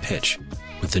affecting the pitch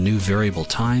with the new variable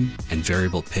time and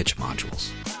variable pitch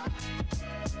modules.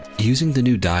 Using the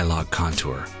new dialogue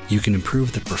contour, you can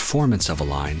improve the performance of a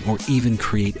line or even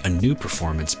create a new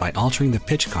performance by altering the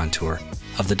pitch contour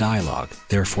of the dialogue,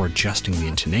 therefore adjusting the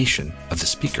intonation of the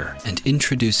speaker, and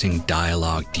introducing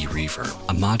Dialogue Dereverb,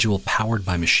 a module powered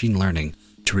by machine learning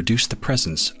to reduce the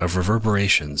presence of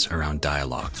reverberations around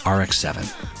dialogue.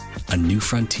 RX-7, a new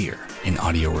frontier in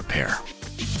audio repair.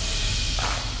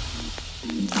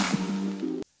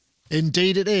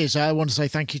 Indeed it is. I want to say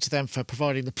thank you to them for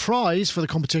providing the prize for the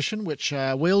competition, which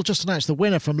we'll just announce the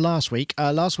winner from last week.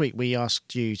 Last week we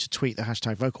asked you to tweet the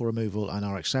hashtag vocal removal and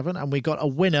RX7, and we got a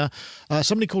winner,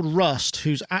 somebody called Rust,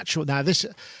 who's actual... Now, this...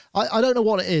 I don't know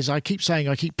what it is. I keep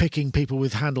picking people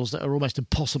with handles that are almost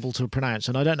impossible to pronounce,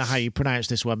 and I don't know how you pronounce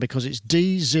this one because it's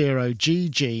D0GGEH,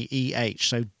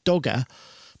 so Dogger,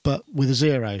 but with a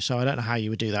 0, so I don't know how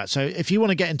you would do that. So if you want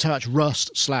to get in touch,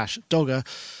 Rust/Dogger,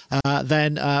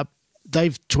 then...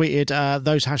 they've tweeted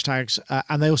those hashtags,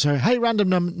 and they also, hey, random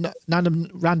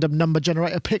number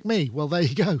generator, pick me. Well, there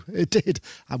you go. It did.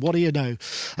 And what do you know?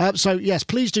 So, yes,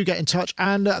 please do get in touch.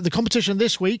 And the competition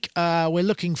this week, we're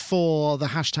looking for the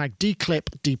hashtag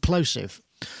declipdeplosive,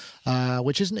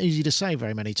 which isn't easy to say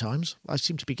very many times. I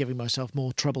seem to be giving myself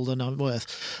more trouble than I'm worth.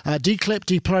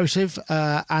 Declipdeplosive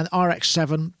and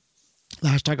RX7. The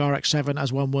hashtag RX7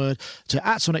 as one word to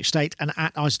 @SonicState and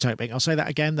 @Isotoping. I'll say that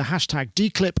again. The hashtag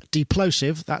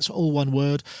declipdeplosive, that's all one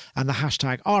word, and the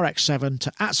hashtag RX7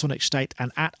 to @SonicState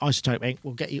and @Isotoping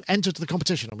will get you entered to the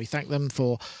competition, and we thank them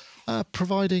for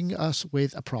providing us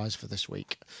with a prize for this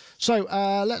week. So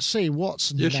let's see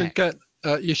what's next.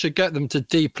 You should get them to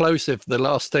deplosive the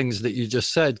last things that you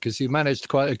just said, because you managed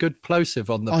quite a good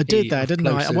plosive on the I did there, didn't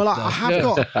I? Well, I have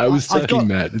got... I was saying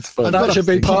that. It's fun. And that should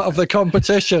be part of the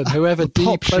competition. Whoever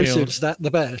deplosives that the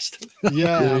best.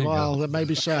 Yeah, well,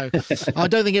 maybe so. I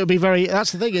don't think it would be very...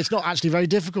 That's the thing. It's not actually very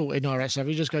difficult in RX7.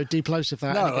 You just go deplosive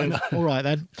that. No, and go, all right,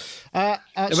 then.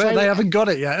 So, they haven't got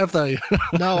it yet, have they?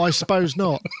 No, I suppose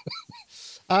not.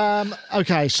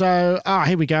 Okay, so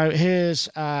here we go. Here's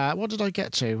what did I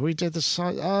get to? We did the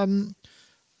site. How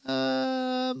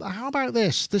about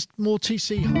this? This more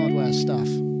TC hardware stuff.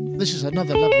 This is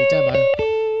another lovely demo.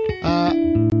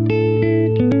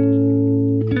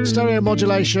 Stereo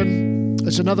modulation.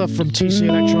 It's another from TC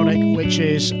Electronic, which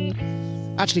is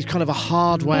actually kind of a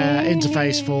hardware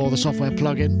interface for the software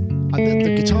plugin. And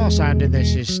the guitar sound in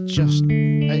this is just,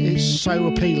 it's so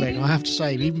appealing, I have to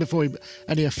say, even before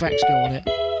any effects go on it.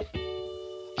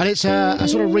 And it's a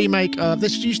sort of remake of,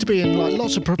 this used to be in like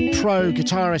lots of pro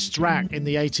guitarists' rack in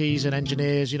the 80s and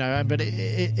engineers, you know, but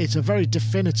it's a very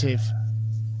definitive,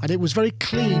 and it was very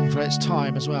clean for its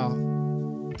time as well.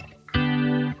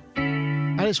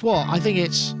 And it's what? I think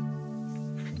it's,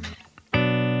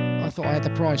 I thought I had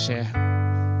the price here.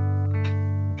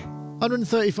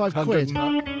 135 quid.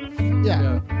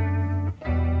 Yeah.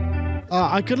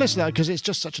 I could listen to that because it's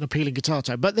just such an appealing guitar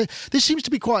tone. But this seems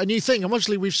to be quite a new thing. And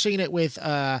obviously we've seen it with,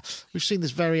 we've seen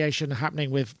this variation happening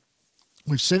with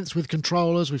synths with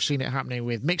controllers. We've seen it happening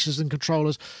with mixers and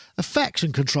controllers, effects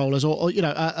and controllers, or you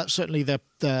know, certainly the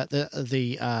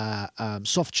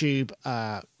Softube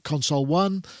Console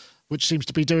 1, which seems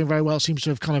to be doing very well, seems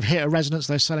to have kind of hit a resonance.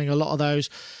 They're selling a lot of those.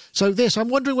 So I'm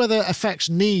wondering whether effects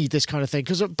need this kind of thing,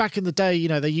 because back in the day, you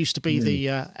know, there used to be the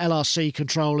LRC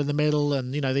control in the middle,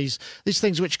 and you know these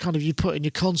things which kind of you put in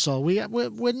your console. We're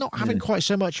not having quite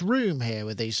so much room here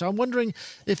with these. So I'm wondering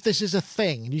if this is a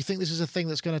thing. Do you think this is a thing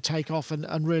that's going to take off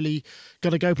and really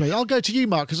going to go play? I'll go to you,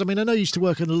 Mark, because I mean I know you used to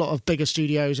work in a lot of bigger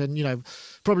studios, and you know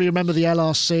probably remember the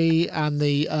LRC and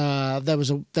the there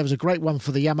was a great one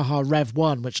for the Yamaha Rev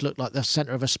 1, which looked like the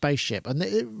center of a spaceship, and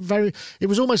it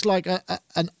was almost like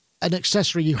an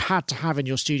accessory you had to have in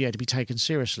your studio to be taken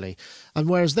seriously. And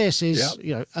whereas this is,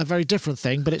 you know, a very different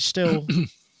thing, but it still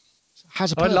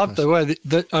has a purpose. I love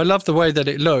the way that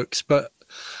it looks, but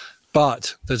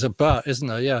there's a but, isn't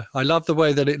there? Yeah. I love the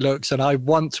way that it looks, and I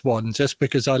want one just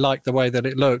because I like the way that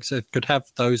it looks. It could have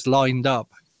those lined up,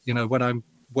 you know, when I'm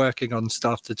working on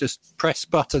stuff to just press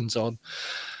buttons on.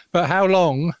 But how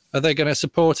long are they going to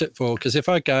support it for? Because if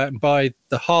I go out and buy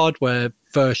the hardware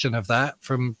version of that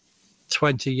from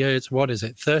 20 years,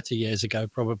 30 years ago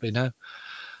probably now,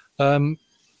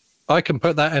 I can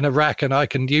put that in a rack and I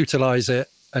can utilize it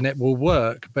and it will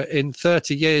work. But in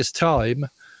 30 years time,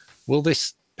 will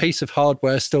this piece of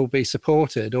hardware still be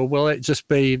supported, or will it just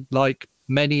be like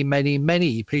many, many,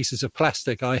 many pieces of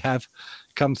plastic I have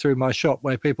come through my shop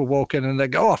where people walk in and they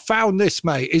go, "Oh, I found this,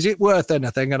 mate. Is it worth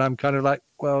anything?" And I'm kind of like,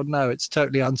 well, no, it's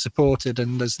totally unsupported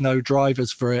and there's no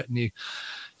drivers for it. And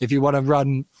if you want to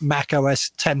run Mac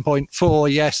OS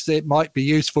 10.4, yes, it might be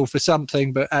useful for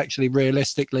something, but actually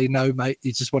realistically, no, mate,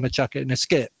 you just want to chuck it in a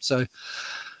skip. So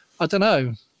I don't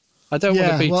know. I don't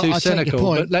want to be too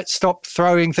cynical, but let's stop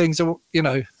throwing things,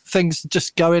 things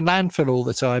just go in landfill all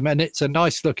the time. And it's a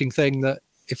nice looking thing that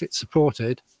if it's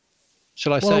supported,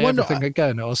 shall I say everything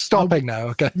again or stopping now?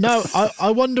 Okay. No,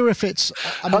 I wonder if it's.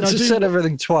 I just said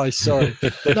everything twice. Sorry.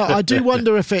 No, I do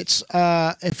wonder if it's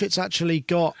actually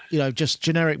got just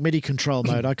generic MIDI control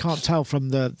mode. I can't tell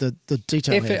from the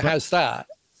detail. If it has that,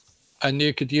 and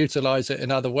you could utilize it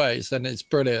in other ways, then it's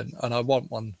brilliant. And I want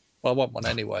one. Well, I want one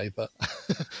anyway, but.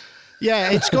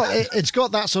 Yeah, it's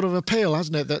got that sort of appeal,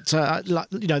 hasn't it? That the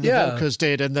Volkers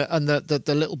did, and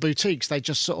the little boutiques. They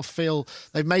just sort of feel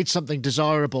they've made something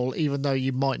desirable, even though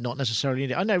you might not necessarily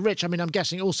need it. I know, Rich. I mean, I'm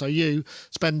guessing also you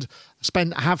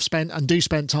have spent and do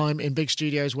spend time in big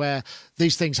studios where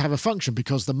these things have a function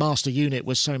because the master unit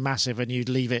was so massive, and you'd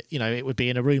leave it. It would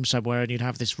be in a room somewhere, and you'd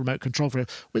have this remote control for it.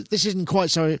 This isn't quite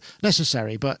so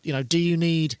necessary, but do you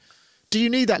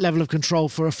need that level of control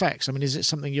for effects? I mean, is it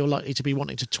something you're likely to be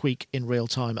wanting to tweak in real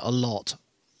time a lot?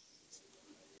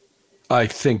 I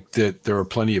think that there are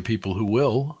plenty of people who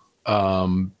will,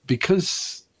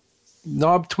 because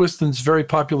knob twisting's a very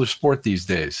popular sport these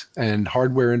days, and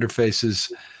hardware interfaces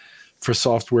for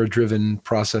software-driven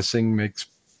processing makes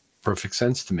perfect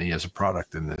sense to me as a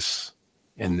product in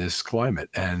this climate.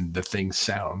 And the thing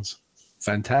sounds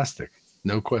fantastic.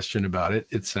 No question about it.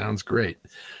 It sounds great.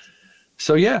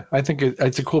 So, yeah, I think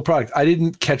it's a cool product. I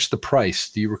didn't catch the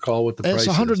price. Do you recall what the price is?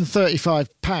 It's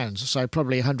 £135, so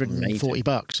probably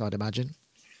 $140, I'd imagine.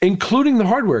 Including the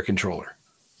hardware controller?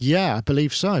 Yeah, I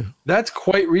believe so. That's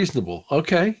quite reasonable.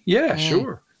 Okay, yeah,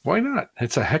 sure. Why not?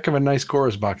 It's a heck of a nice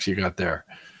chorus box you got there.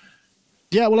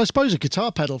 Yeah, well, I suppose a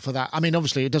guitar pedal for that. I mean,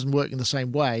 obviously, it doesn't work in the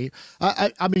same way.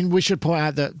 I mean, we should point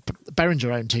out that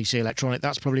Behringer owned TC Electronic.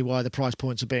 That's probably why the price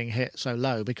points are being hit so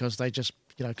low, because they just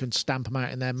can stamp them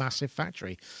out in their massive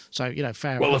factory. So,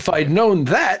 fair enough. Well, if I'd known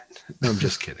that, no, I'm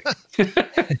just kidding.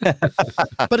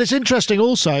 But it's interesting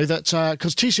also that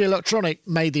because TC Electronic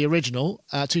made the original,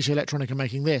 TC Electronic are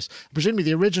making this. Presumably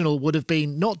the original would have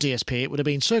been not DSP, it would have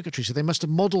been circuitry. So they must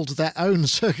have modelled their own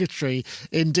circuitry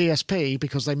in DSP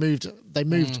because they moved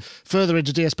further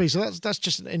into DSP. So that's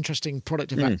just an interesting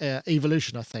product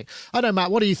evolution, I think. I know, Matt,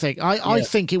 what do you think? I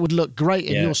think it would look great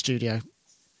in your studio.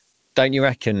 Don't you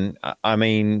reckon? I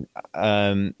mean,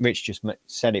 Rich just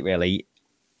said it really.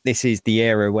 This is the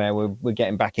era where we're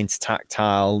getting back into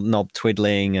tactile knob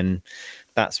twiddling, and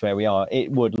that's where we are.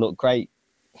 It would look great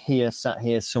sat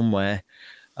here somewhere.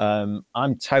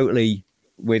 I'm totally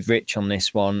with Rich on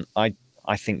this one. I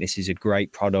think this is a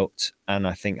great product, and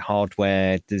I think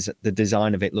hardware, the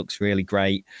design of it looks really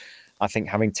great. I think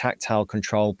having tactile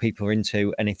control people are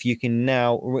into, and if you can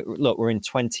now, look, we're in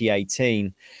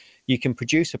 2018, you can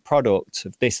produce a product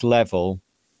of this level,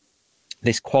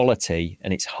 this quality,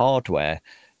 and its hardware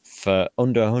for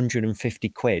under 150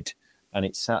 quid, and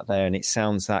it's sat there and it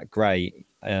sounds that great.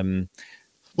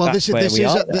 Well, this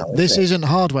isn't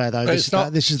hardware though.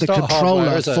 This is the controller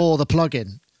hardware, for the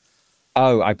plugin.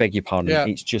 Oh, I beg your pardon. Yeah.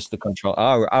 It's just the control.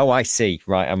 Oh, I see.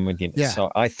 Right, I'm with you. Yeah.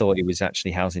 So I thought it was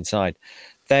actually housed inside.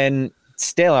 Then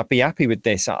still, I'd be happy with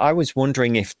this. I was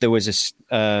wondering if there was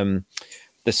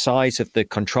the size of the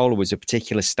controller was a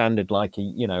particular standard, like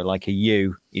a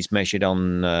U is measured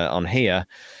on here.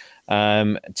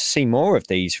 To see more of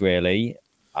these, really.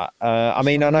 I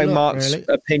mean, I know Mark's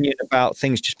opinion about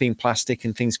things just being plastic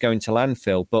and things going to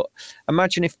landfill, but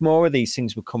imagine if more of these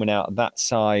things were coming out of that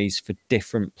size for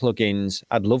different plugins.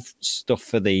 I'd love stuff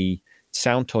for the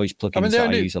Soundtoys plugins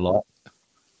I use a lot.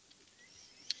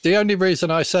 The only reason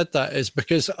I said that is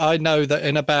because I know that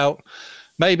in about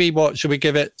maybe, should we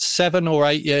give it 7 or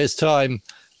 8 years' time,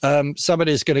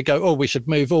 somebody's going to go, oh, we should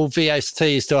move all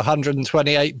VSTs to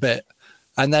 128-bit.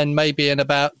 And then maybe in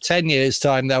about 10 years'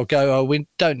 time, they'll go, oh, we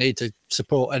don't need to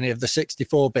support any of the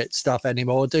 64-bit stuff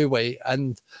anymore, do we?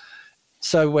 And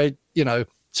so we're,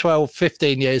 12,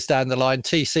 15 years down the line,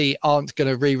 TC aren't going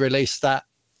to re-release that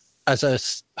as a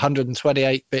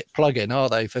 128-bit plugin, are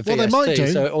they, for VST? They might do.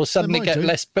 So it'll suddenly get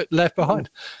left behind.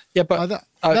 Yeah, but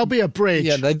there'll be a bridge.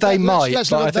 Yeah, they might.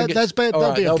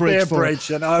 There'll be a bridge for it.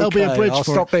 There'll be a bridge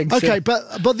for it. Okay,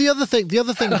 but the other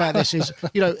thing about this is,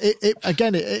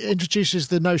 it introduces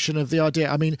the notion of the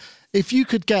idea. I mean, if you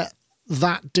could get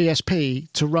that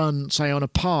DSP to run, say, on a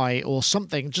Pi or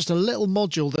something, just a little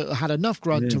module that had enough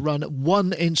grunt to run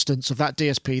one instance of that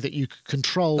DSP that you could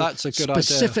control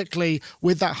specifically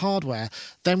with that hardware,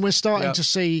 then we're starting to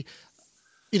see,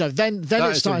 you know, then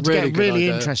it's starting to get really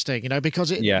interesting, you know,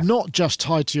 because it's not just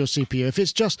tied to your CPU.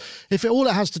 If all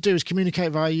it has to do is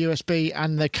communicate via USB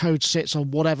and the code sits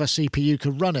on whatever CPU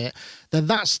can run it, then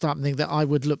that's something that I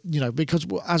would look, you know, because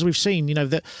as we've seen, you know,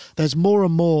 that there's more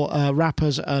and more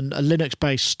wrappers and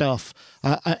Linux-based stuff.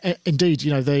 Indeed,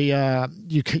 you know,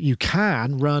 you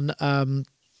can run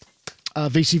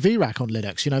VCV rack on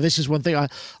Linux. You know, this is one thing.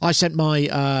 I sent my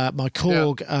my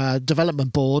Korg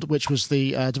development board, which was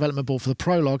the development board for the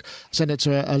Prologue, sent it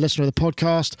to a listener of the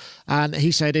podcast, and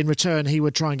he said in return he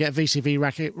would try and get VCV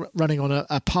rack running on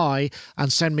a Pi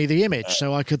and send me the image,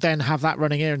 so I could then have that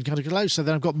running here and kind of go. So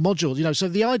then I've got modules. You know, so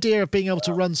the idea of being able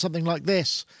to run something like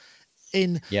this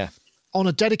on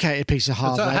a dedicated piece of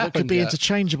hardware that could be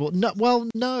interchangeable.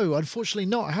 No, unfortunately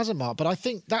not. It hasn't, Mark. But I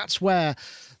think that's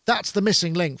the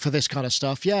missing link for this kind of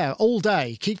stuff. Yeah, all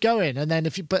day, keep going, and then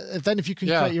if you can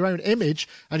create your own image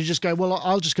and you just go, well,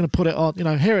 I'm just going to put it on. You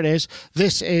know, here it is.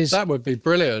 That would be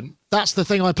brilliant. That's the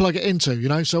thing I plug it into. You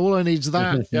know, so all I need is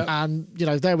that, and you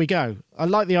know, there we go. I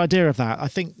like the idea of that. I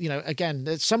think, you know, again,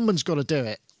 someone's got to do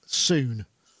it soon,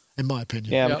 in my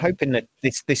opinion. Yeah, I'm hoping that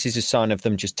this is a sign of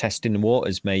them just testing the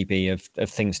waters, maybe of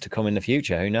things to come in the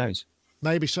future. Who knows?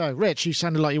 Maybe so. Rich, you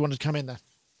sounded like you wanted to come in there.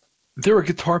 There are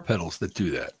guitar pedals that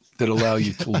do that allow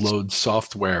you to load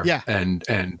software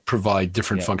and provide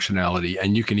different functionality,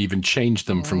 and you can even change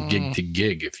them from gig to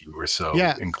gig if you were so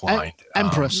inclined.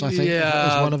 Empress, I think, is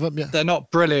one of them. Yeah. They're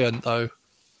not brilliant though.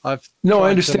 I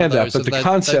understand that, but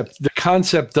the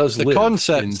concept does live in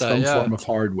some form of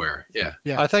hardware. Yeah.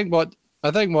 I think what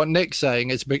Nick's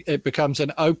saying is it becomes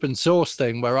an open source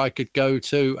thing where I could go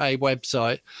to a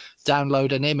website,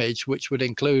 download an image which would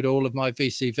include all of my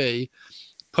VCV,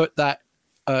 put that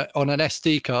on an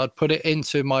SD card, put it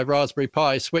into my Raspberry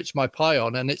Pi, switch my Pi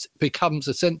on, and it becomes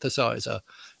a synthesizer.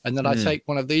 And then I take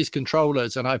one of these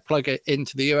controllers and I plug it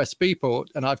into the USB port,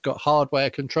 and I've got hardware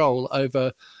control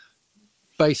over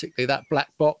basically that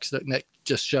black box that Nick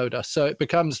just showed us. So it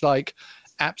becomes like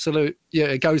absolute,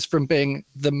 it goes from being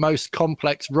the most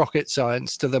complex rocket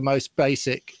science to the most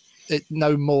basic. It's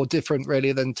no more different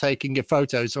really than taking your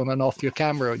photos on and off your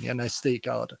camera on your SD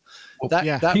card. Well,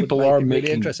 that people would make it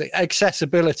really interesting.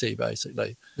 Accessibility,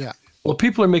 basically. Yeah. Well,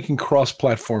 people are making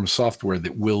cross-platform software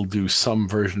that will do some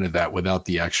version of that without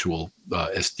the actual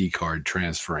SD card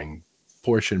transferring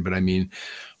portion. But I mean,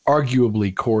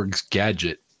 arguably, Korg's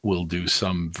Gadget will do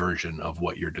some version of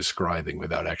what you're describing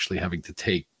without actually having to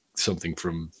take something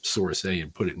from source A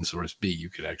and put it in source B. You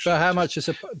could actually. But how much is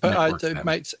it? But it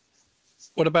makes.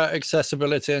 What about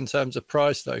accessibility in terms of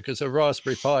price, though? Because a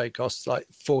Raspberry Pi costs like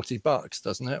 $40,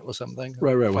 doesn't it, or something?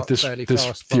 Right. What this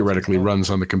theoretically runs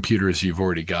on the computers you've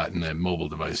already gotten, and mobile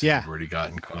devices you've already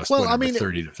gotten, cost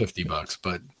 $30 to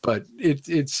 $50. But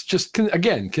it's just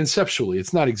again conceptually,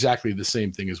 it's not exactly the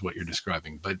same thing as what you're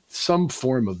describing, but some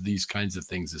form of these kinds of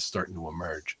things is starting to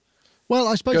emerge. Well,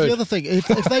 I suppose the other thing, if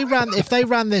they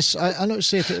ran this, I don't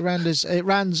see if it runs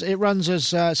as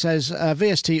says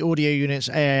VST audio units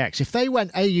AAX. If they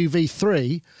went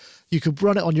AUV3, you could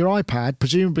run it on your iPad,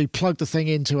 presumably plug the thing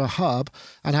into a hub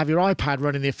and have your iPad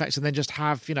running the effects, and then just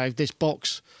have, you know, this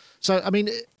box. So I mean,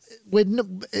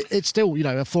 it's still, you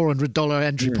know, a $400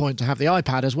 entry point to have the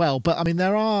iPad as well. But I mean,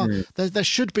 there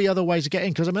should be other ways to get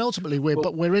in, because I mean, ultimately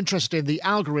we're interested in the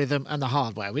algorithm and the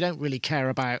hardware. We don't really care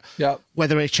about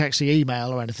whether it checks the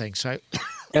email or anything. So,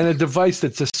 and a device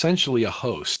that's essentially a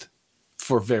host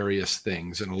for various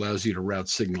things and allows you to route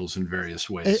signals in various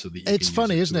ways. It's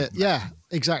funny, isn't it? Yeah,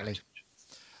 exactly.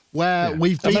 Where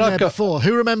we've been there before.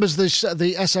 Who remembers the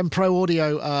SM Pro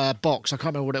Audio box? I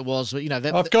can't remember what it was, but you know,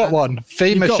 I've got one.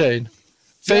 V Machine.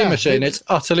 It's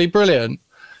utterly brilliant.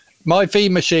 My V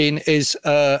Machine is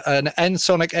an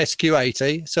Ensoniq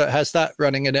SQ80, so it has that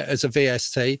running in it as a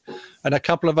VST, and a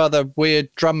couple of other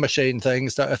weird drum machine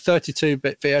things that are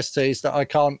 32-bit VSTs that I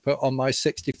can't put on my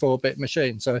 64-bit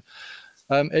machine. So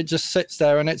it just sits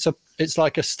there, and it's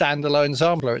like a standalone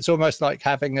sampler. It's almost like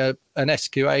having an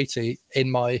SQ80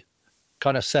 in my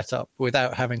kind of setup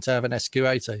without having to have an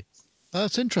SQ80.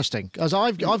 That's interesting, as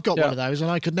I've got one of those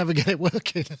and I could never get it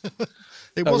working.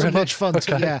 It wasn't much fun.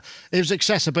 It was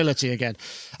accessibility again.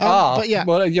 But yeah.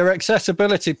 Well, your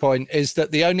accessibility point is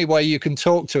that the only way you can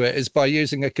talk to it is by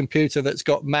using a computer that's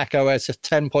got Mac OS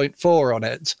 10.4 on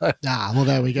it. So well,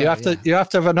 there we go. You have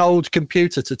to have an old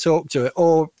computer to talk to it,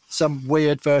 or some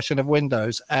weird version of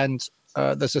Windows, and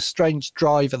there's a strange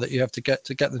driver that you have to get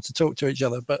them to talk to each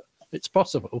other, but it's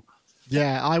possible.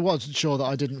 Yeah, I wasn't sure that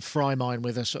I didn't fry mine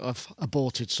with a sort of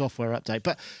aborted software update,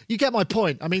 but you get my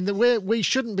point. I mean, we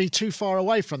shouldn't be too far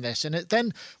away from this, and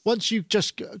then once you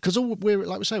just because we're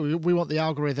like we say we want the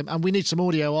algorithm and we need some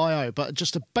audio I/O, but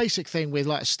just a basic thing with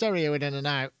like stereo in and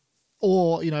out,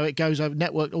 or it goes over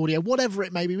networked audio, whatever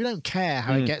it may be. We don't care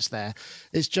how it gets there.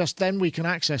 It's just then we can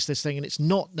access this thing, and it's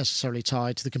not necessarily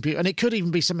tied to the computer, and it could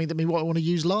even be something that we want to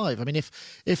use live. I mean,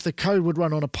 if the code would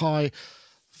run on a Pi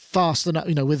fast enough,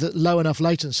 with low enough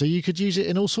latency, you could use it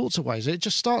in all sorts of ways. It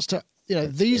just starts to,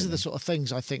 these are the sort of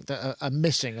things I think that are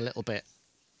missing a little bit.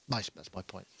 That's my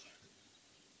point.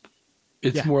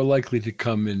 It's more likely to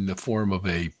come in the form of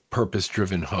a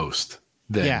purpose-driven host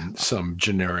than some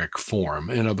generic form.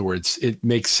 In other words, it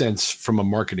makes sense from a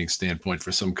marketing standpoint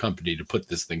for some company to put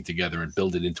this thing together and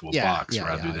build it into a box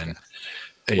rather than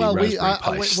a Raspberry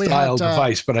Pi style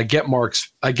device. But I get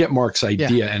Mark's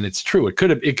idea, and it's true. It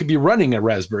could be running a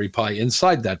Raspberry Pi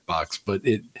inside that box, but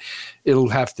it'll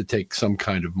have to take some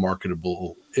kind of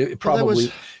marketable. It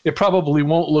probably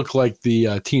won't look like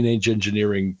the teenage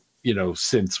engineering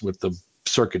synths with the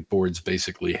circuit boards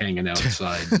basically hanging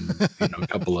outside, and a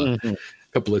couple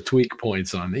of tweak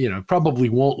points on. Probably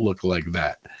won't look like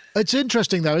that. It's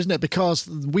interesting though, isn't it? Because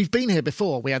we've been here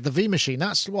before. We had the V Machine.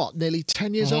 That's nearly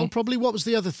 10 years old, probably. What was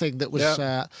the other thing that was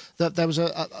that there was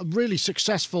a really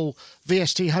successful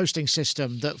VST hosting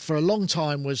system that for a long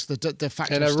time was the de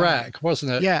facto in Iraq,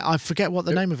 wasn't it? Yeah, I forget what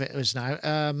the name of it is now.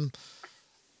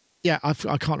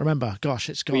 I can't remember. Gosh,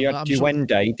 it's gone. You had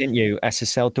Duende, didn't you?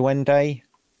 SSL Duende.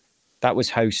 That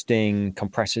was hosting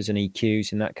compressors and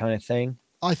EQs and that kind of thing.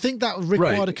 I think that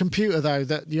required a computer though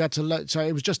that you had to load. So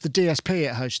it was just the DSP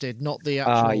it hosted, not the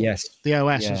actual the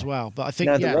OS as well. But I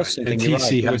think there was something.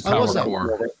 TC has Power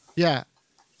Core. Yeah,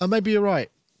 maybe you're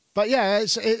right. But yeah,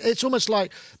 it's almost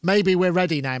like maybe we're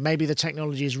ready now. Maybe the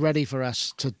technology is ready for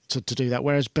us to do that.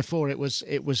 Whereas before it was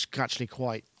actually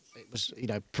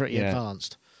pretty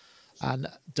advanced. And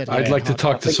I'd like to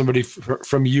talk to somebody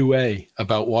from UA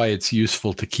about why it's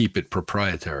useful to keep it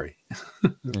proprietary.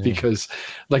 Because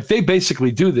they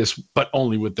basically do this, but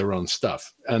only with their own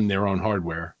stuff and their own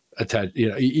hardware attached.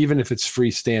 Even if it's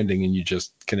freestanding and you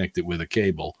just connect it with a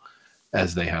cable,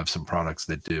 as they have some products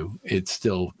that do, it's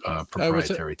still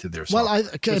proprietary to their software.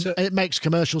 Well, it makes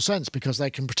commercial sense because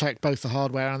they can protect both the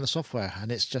hardware and the software,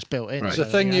 and it's just built in. Right. So the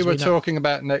thing you were talking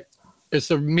about, Nick, is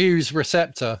the Muse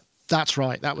receptor. That's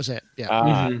right. That was it.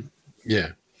 Yeah.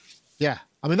 Yeah.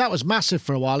 I mean, that was massive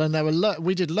for a while, and there were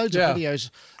we did loads of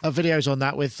videos on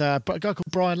that with a guy called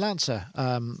Brian Lancer.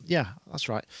 That's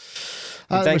right.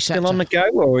 Are they still on the go,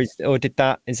 or is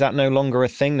that no longer a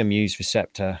thing? The Muse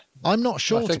receptor. I'm not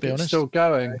sure, to be honest. It's still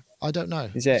going. I don't know.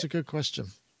 Is it? It's a good question.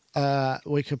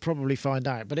 We could probably find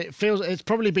out, but it's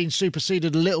probably been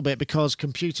superseded a little bit because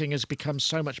computing has become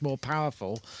so much more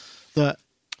powerful that.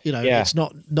 It's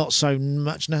not so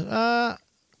much. I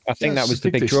think that was the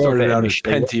big draw of it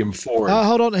initially. Pentium 4.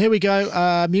 Hold on, here we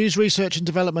go. Muse Research and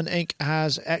Development Inc.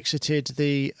 has exited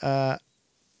the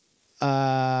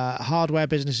hardware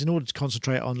business in order to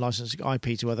concentrate on licensing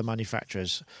IP to other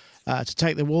manufacturers to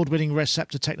take the award-winning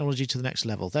receptor technology to the next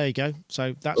level. There you go.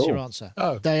 So that's your answer.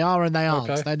 Oh. They are and they aren't.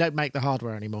 Okay. They don't make the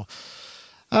hardware anymore.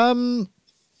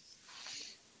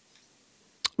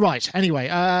 Right. Anyway,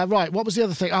 what was the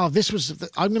other thing? I'm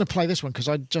going to play this one because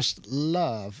I just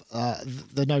love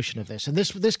the notion of this. And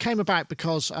this came about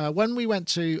because when we went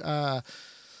to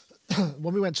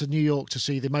New York to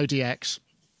see the MoDX,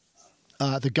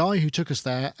 the guy who took us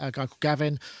there, a guy called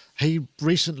Gavin,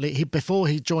 before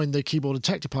he joined the keyboard and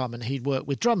tech department, he'd worked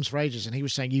with drums for ages, and he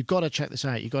was saying, "You've got to check this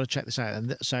out. You've got to check this out."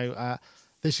 And so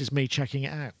this is me checking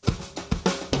it out.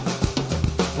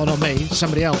 Well, not me,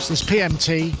 somebody else. This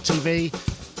PMT TV.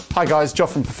 Hi guys,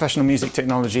 Joff from Professional Music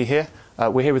Technology here.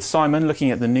 We're here with Simon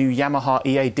looking at the new Yamaha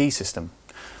EAD system.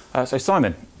 So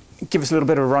Simon, give us a little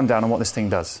bit of a rundown on what this thing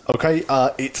does. Okay,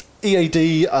 it's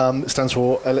EAD, stands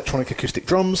for Electronic Acoustic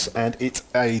Drums, and it's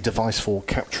a device for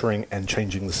capturing and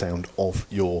changing the sound of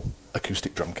your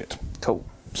acoustic drum kit. Cool.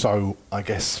 So I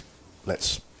guess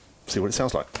let's see what it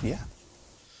sounds like. Yeah.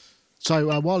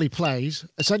 So while he plays,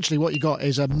 essentially what you got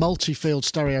is a multi-field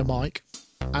stereo mic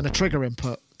and a trigger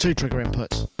input. 2 trigger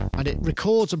inputs, and it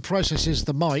records and processes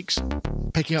the mics,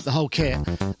 picking up the whole kit,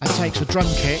 and takes a drum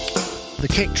kick, the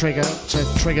kick trigger to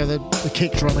trigger the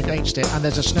kick drum against it, and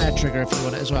there's a snare trigger if you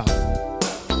want it as well.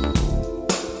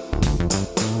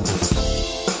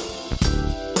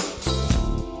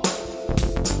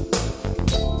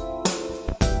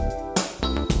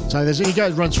 So he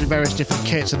runs through various different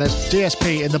kits, and there's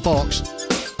DSP in the box.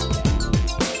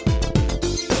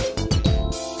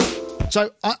 So,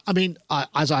 I mean,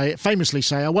 as I famously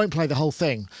say, I won't play the whole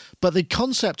thing, but the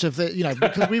concept of the,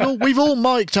 because we've all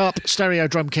mic'd up stereo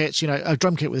drum kits, a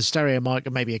drum kit with a stereo mic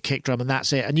and maybe a kick drum, and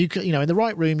that's it. And you can, in the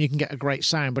right room, you can get a great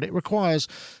sound, but it requires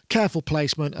careful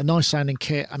placement, a nice sounding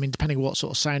kit. I mean, depending on what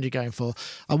sort of sound you're going for.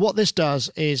 And what this does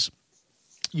is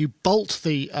you bolt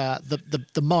the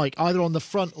mic either on the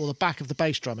front or the back of the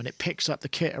bass drum, and it picks up the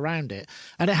kit around it.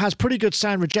 And it has pretty good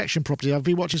sound rejection properties. I've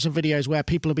been watching some videos where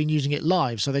people have been using it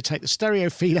live. So they take the stereo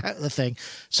feed out of the thing,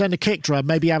 send a kick drum,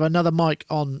 maybe have another mic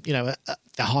on, the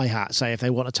hi-hat, say, if they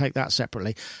want to take that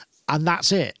separately. And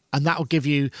that's it. And that will give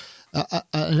you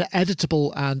an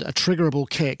editable and a triggerable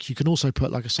kick. You can also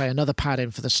put, like I say, another pad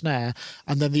in for the snare.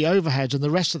 And then the overheads and the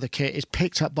rest of the kit is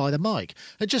picked up by the mic.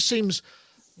 It just seems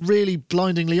really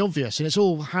blindingly obvious, and it's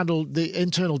all handled. The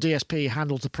internal DSP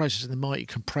handles the processing the mic. You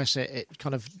compress it. It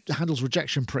kind of handles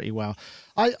rejection pretty well.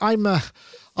 I'm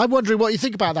wondering what you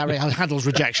think about that. It handles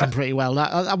rejection pretty well.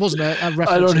 That wasn't a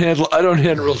reference. I don't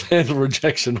handle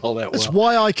rejection all that well. That's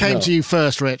why I came to you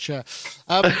first, Rich.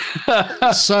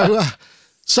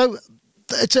 So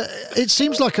it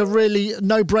seems like a really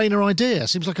no-brainer idea. It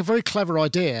seems like a very clever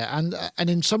idea, and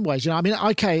in some ways,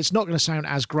 okay, it's not going to sound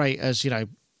as great as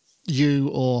you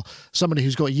or somebody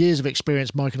who's got years of experience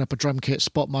micing up a drum kit,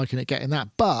 spot micing it, getting that.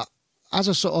 But as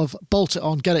a sort of bolt it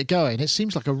on, get it going, it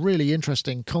seems like a really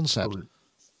interesting concept.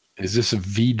 Is this a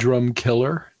V-drum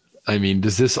killer? I mean,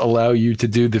 does this allow you to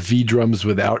do the V-drums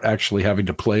without actually having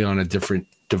to play on a different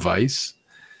device?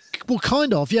 Well,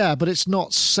 kind of, yeah, but it's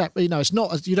not set. It's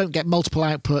not. You don't get multiple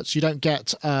outputs. You don't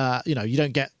get. You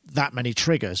don't get that many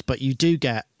triggers, but you do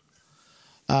get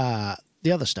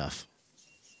the other stuff.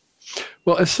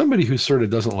 Well, as somebody who sort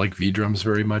of doesn't like V-drums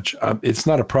very much, it's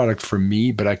not a product for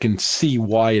me, but I can see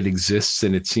why it exists,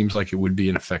 and it seems like it would be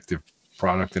an effective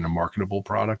product and a marketable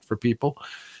product for people.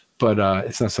 But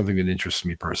it's not something that interests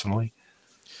me personally.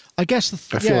 I guess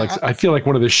I feel like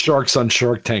one of the sharks on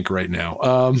Shark Tank right now.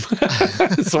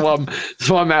 So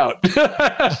I'm out.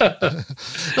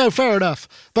 No, fair enough.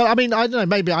 But I mean, I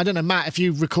don't know, Matt, if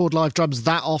you record live drums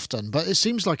that often, but it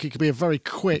seems like it could be a very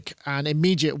quick and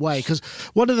immediate way. Because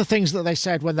one of the things that they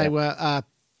said when they were, I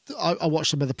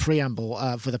watched some of the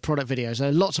preamble for the product videos. There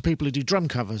are lots of people who do drum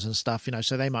covers and stuff,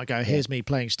 so they might go, here's me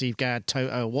playing Steve Gadd,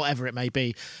 Toto, whatever it may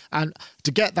be. And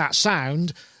to get that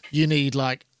sound, you need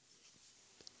like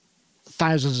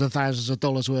thousands and thousands of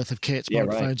dollars worth of kits,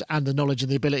 microphones, and the knowledge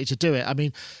and the ability to do it. I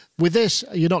mean, with this,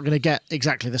 you're not going to get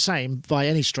exactly the same by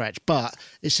any stretch, but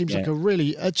it seems like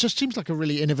it just seems like a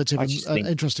really innovative and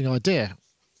interesting idea.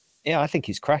 Yeah, I think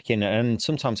it's cracking, and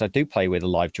sometimes I do play with a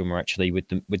live drummer actually with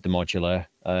the modular.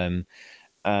 And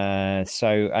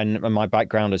my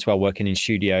background as well, working in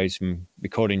studios and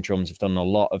recording drums, I've done a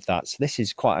lot of that. So this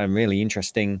is quite a really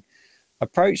interesting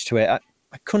approach to it.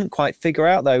 I couldn't quite figure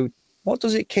out though. What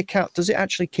does it kick out? Does it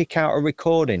actually kick out a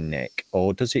recording, Nick?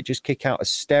 Or does it just kick out a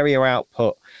stereo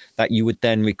output that you would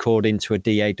then record into a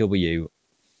DAW?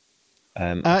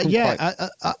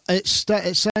 It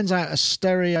sends out a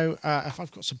stereo. If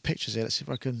I've got some pictures here, let's see if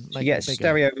I can make it bigger.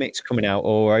 Stereo mix coming out,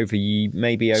 or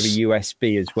maybe over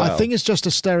USB as well. I think it's just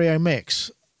a stereo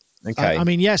mix. Okay. I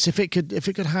mean, yes, if it could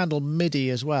handle MIDI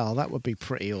as well, that would be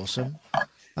pretty awesome.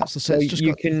 That's the sense. So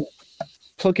you can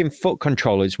plug in foot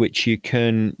controllers, which you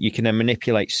can then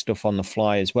manipulate stuff on the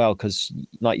fly as well, because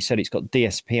like you said, it's got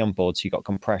DSP on board, so you've got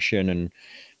compression and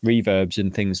reverbs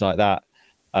and things like that.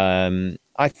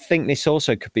 I think this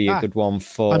also could be a good one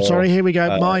for... I'm sorry, here we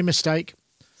go. My mistake.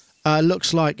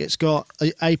 Looks like it's got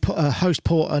a host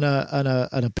port and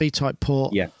a B-type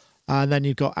port. Yeah. And then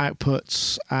you've got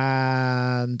outputs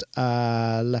and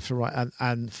left and right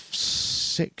and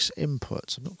 6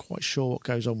 inputs. I'm not quite sure what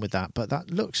goes on with that, but that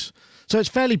looks... So it's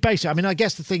fairly basic. I mean, I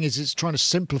guess the thing is it's trying to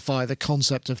simplify the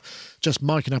concept of just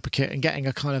micing up a kit and getting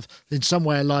a kind of, in some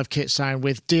way, a live kit sound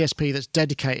with DSP that's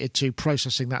dedicated to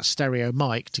processing that stereo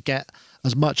mic to get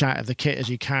as much out of the kit as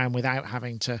you can without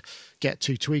having to get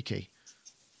too tweaky.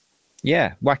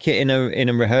 Yeah, whack it in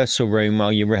a rehearsal room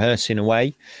while you're rehearsing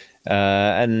away.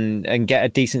 And get a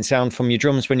decent sound from your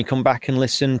drums when you come back and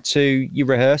listen to your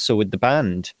rehearsal with the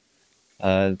band.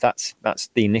 That's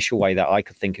the initial way that I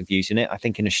could think of using it. I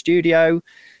think in a studio,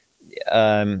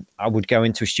 I would go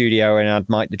into a studio and I'd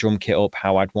mic the drum kit up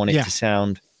how I'd want it to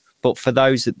sound. But for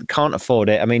those that can't afford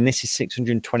it, I mean, this is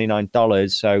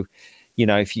 $629. So,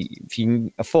 if you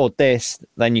can afford this,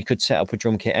 then you could set up a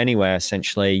drum kit anywhere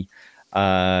essentially.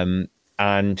 And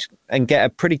get a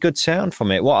pretty good sound from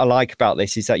it. What I like about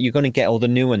this is that you're going to get all the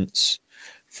nuance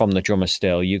from the drummer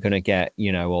still. You're going to get,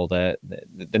 all the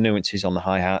nuances on the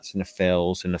hi-hats and the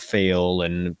fills and the feel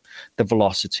and the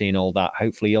velocity and all that.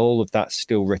 Hopefully all of that's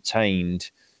still retained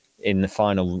in the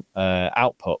final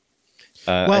output.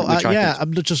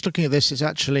 I'm just looking at this. It's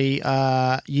actually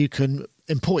you can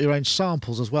import your own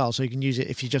samples as well, so you can use it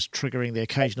if you're just triggering the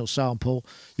occasional sample.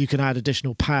 You can add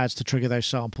additional pads to trigger those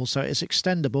samples, so it's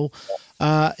extendable.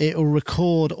 It will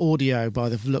record audio by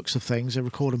the looks of things. It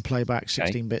record and playback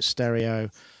 16-bit stereo.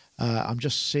 I'm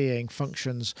just seeing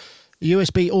functions.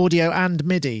 USB audio and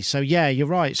MIDI. So yeah, you're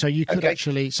right. So you could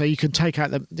you can take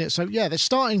out they're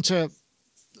starting to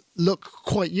look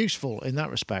quite useful in that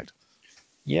respect.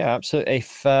 Yeah, absolutely.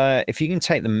 If you can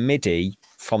take the MIDI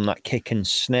from that kick and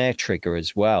snare trigger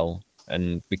as well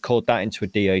and record that into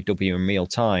a DAW in real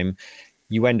time,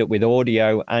 you end up with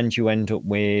audio and you end up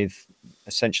with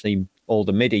essentially all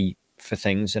the MIDI for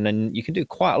things, and then you can do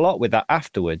quite a lot with that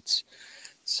afterwards.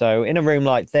 So in a room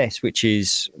like this, which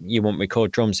is, you won't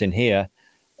record drums in here,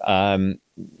 we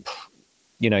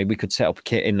could set up a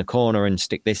kit in the corner and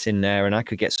stick this in there, and I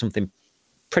could get something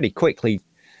pretty quickly,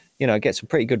 get some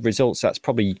pretty good results. That's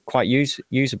probably quite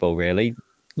usable, really.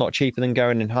 A lot cheaper than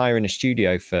going and hiring a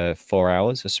studio for 4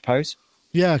 hours, I suppose.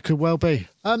 Yeah, could well be.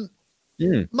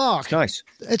 Mark, it's nice.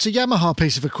 It's a Yamaha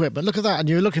piece of equipment. Look at that. And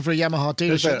you're looking for a Yamaha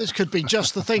dealership. This could be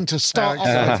just the thing to start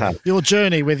off with your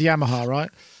journey with Yamaha, right?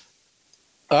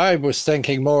 I was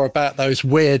thinking more about those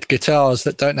weird guitars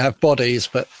that don't have bodies,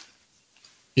 but,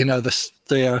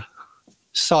 the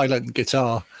silent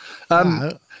guitar.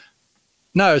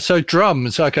 No, so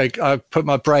drums. Okay, I put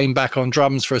my brain back on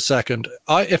drums for a second.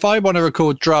 If I want to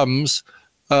record drums,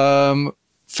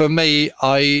 for me,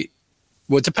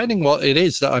 depending what it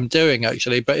is that I'm doing,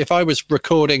 actually, but if I was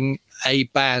recording a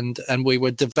band and we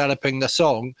were developing the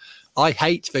song, I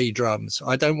hate V drums.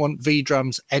 I don't want V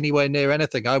drums anywhere near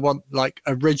anything. I want like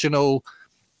original,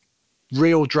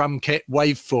 real drum kit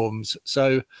waveforms.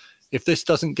 So if this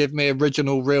doesn't give me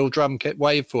original real drum kit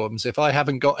waveforms, if I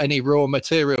haven't got any raw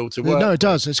material to work No, it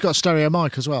does. It's got stereo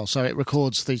mic as well, so it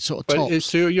records the sort of tops.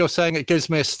 So you're saying it gives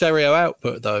me a stereo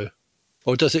output, though?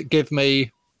 Or does it give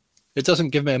me... It doesn't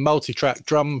give me a multi-track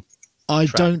drum I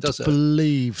don't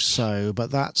believe so,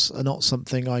 but that's not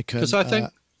something I can... Because I think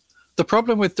the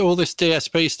problem with all this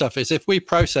DSP stuff is if we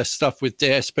process stuff with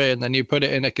DSP and then you put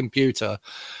it in a computer,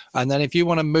 and then if you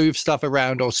want to move stuff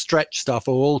around or stretch stuff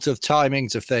or alter the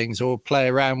timings of things or play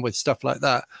around with stuff like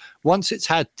that, once it's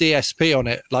had DSP on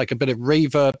it, like a bit of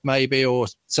reverb maybe or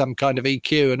some kind of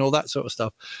EQ and all that sort of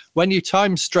stuff, when you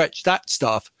time stretch that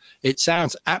stuff, it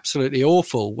sounds absolutely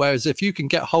awful. Whereas if you can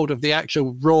get hold of the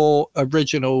actual raw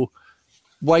original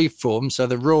waveform, so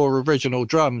the raw original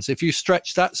drums, if you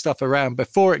stretch that stuff around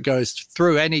before it goes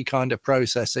through any kind of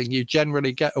processing, you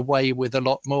generally get away with a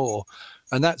lot more.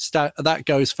 And that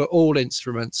goes for all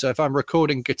instruments. So if I'm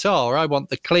recording guitar, I want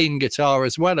the clean guitar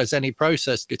as well as any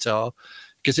processed guitar,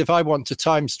 because if I want to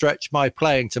time stretch my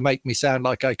playing to make me sound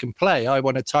like I can play, I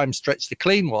want to time stretch the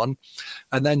clean one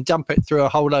and then dump it through a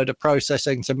whole load of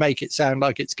processing to make it sound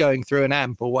like it's going through an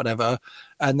amp or whatever.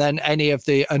 And then any of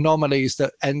the anomalies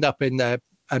that end up in there,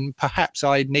 and perhaps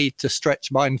I need to stretch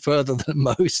mine further than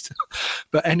most,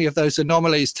 but any of those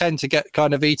anomalies tend to get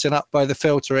kind of eaten up by the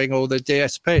filtering or the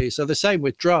DSP. So the same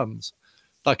with drums.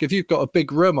 Like if you've got a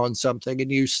big room on something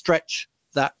and you stretch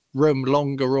that room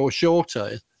longer or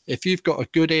shorter, if you've got a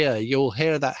good ear, you'll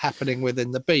hear that happening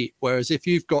within the beat. Whereas if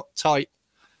you've got tight,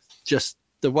 just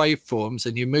the waveforms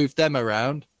and you move them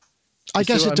around, I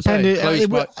guess it depended.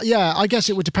 I guess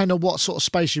it would depend on what sort of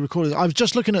space you recorded. I was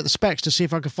just looking at the specs to see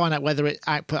if I could find out whether it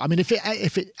output. I mean, if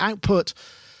it output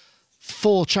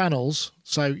 4 channels,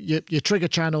 so your trigger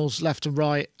channels left and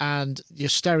right, and your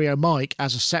stereo mic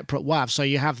as a separate WAV, so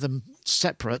you have them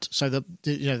separate. So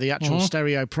the actual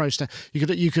stereo process,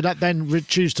 you could then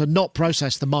choose to not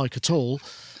process the mic at all.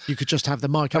 You could just have the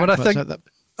mic output. I think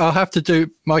I'll have to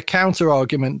do my counter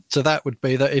argument to that would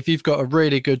be that if you've got a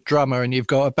really good drummer and you've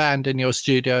got a band in your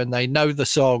studio and they know the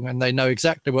song and they know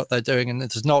exactly what they're doing and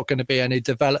there's not going to be any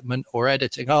development or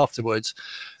editing afterwards,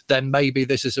 then maybe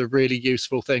this is a really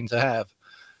useful thing to have.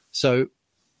 So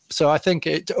I think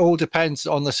it all depends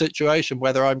on the situation,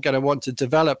 whether I'm going to want to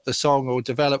develop the song or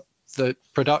develop the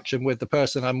production with the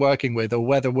person I'm working with, or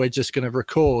whether we're just going to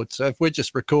record. So if we're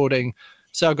just recording,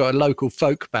 so I've got a local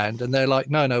folk band and they're like,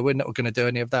 no, we're not going to do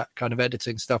any of that kind of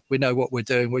editing stuff. We know what we're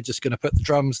doing. We're just going to put the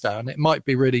drums down. It might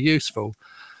be really useful.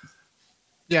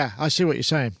 Yeah, I see what you're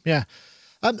saying. Yeah.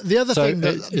 The other thing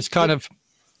that it's kind of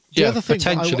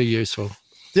potentially useful.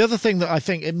 The other thing that I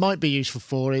think it might be useful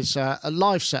for is a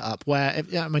live setup where,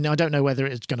 I mean, I don't know whether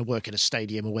it's going to work in a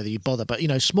stadium or whether you bother, but,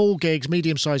 small gigs,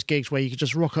 medium-sized gigs where you could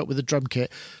just rock up with a drum kit,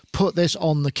 put this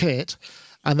on the kit,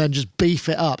 and then just beef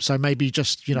it up. So maybe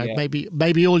just,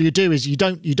 maybe all you do is you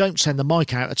don't send the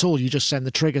mic out at all. You just send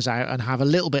the triggers out and have a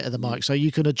little bit of the mic. So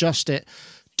you can adjust it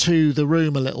to the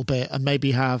room a little bit and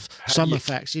maybe have some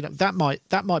effects. You know, that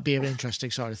might be an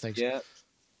interesting side of things. Yeah.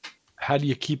 How do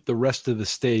you keep the rest of the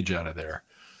stage out of there?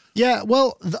 Yeah,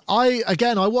 well, I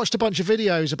watched a bunch of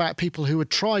videos about people who had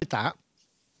tried that,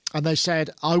 and they said,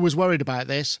 I was worried about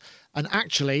this, and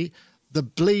actually the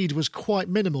bleed was quite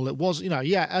minimal. It was,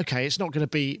 it's not going to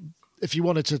be, if you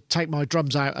wanted to take my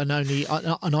drums out and only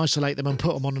isolate them and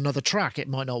put them on another track, it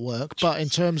might not work. But in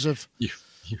terms of...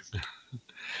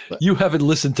 You haven't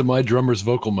listened to my drummer's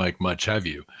vocal mic much, have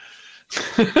you?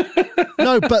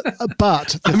 No, but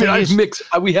I mean, I've mixed.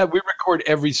 We record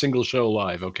every single show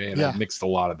live, okay, and I've mixed a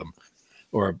lot of them,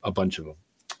 or a bunch of them,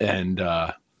 and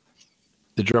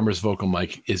the drummer's vocal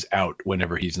mic is out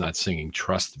whenever he's not singing.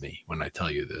 Trust me when I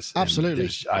tell you this. Absolutely,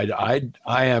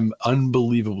 I am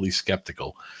unbelievably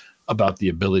skeptical about the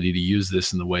ability to use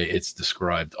this in the way it's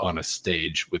described on a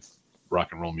stage with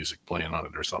rock and roll music playing on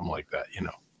it or something like that. You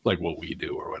know, like what we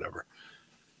do or whatever.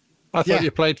 I thought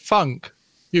you played funk.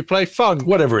 You play funk,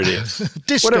 whatever it is,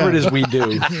 Disco. Whatever it is we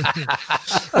do.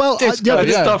 Well,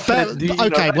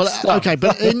 okay,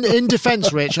 but in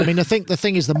defense, Rich, I mean, I think the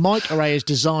thing is the mic array is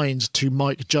designed to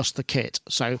mic just the kit.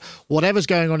 So whatever's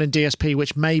going on in DSP,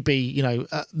 which may be,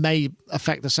 may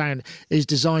affect the sound, is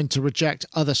designed to reject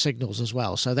other signals as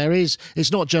well. So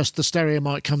it's not just the stereo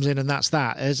mic comes in and that's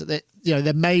that.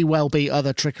 There may well be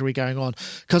other trickery going on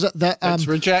because it's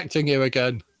rejecting you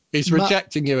again. He's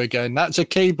rejecting you again. That's a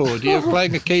keyboard. You're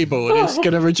playing a keyboard. It's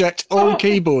going to reject all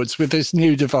keyboards with this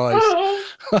new device.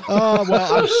 Oh,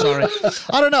 well, I'm sorry.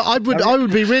 I don't know. I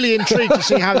would be really intrigued to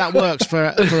see how that works for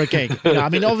a gig. I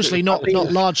mean, obviously not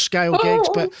large scale gigs,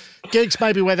 but gigs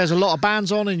maybe where there's a lot of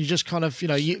bands on and you just kind of,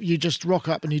 you just rock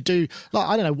up and you do, like,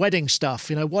 I don't know, wedding stuff,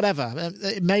 whatever.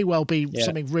 It may well be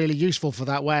something really useful for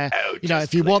that where,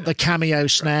 if you want the cameo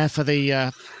snare for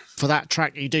the... for that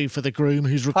track you do for the groom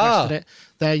who's requested it,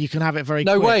 there you can have it very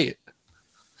quick. No, wait.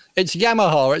 It's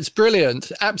Yamaha. It's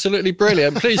brilliant. Absolutely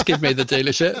brilliant. Please give me the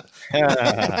dealership.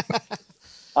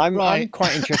 I'm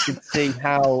quite interested to see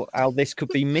how this could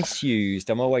be misused.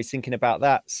 I'm always thinking about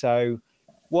that. So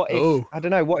what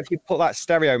if you put that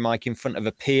stereo mic in front of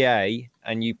a PA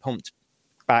and you pumped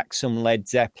back some Led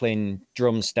Zeppelin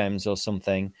drum stems or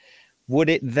something? Would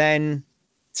it then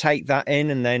take that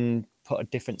in and then put a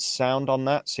different sound on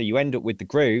that, so you end up with the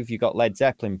groove? You got Led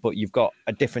Zeppelin, but you've got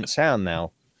a different sound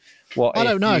now. What I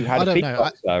don't know. You had a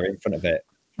beatboxer in front of it?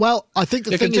 Well, I think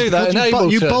the thing is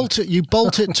you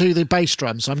bolt it to the bass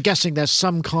drum. So I'm guessing there's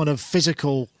some kind of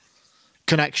physical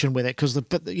connection with it because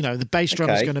the bass drum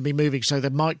is going to be moving, so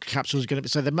the mic capsule is going to be.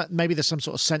 So maybe there's some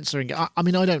sort of censoring. I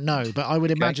mean, I don't know, but I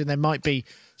would imagine there might be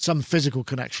some physical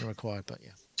connection required. But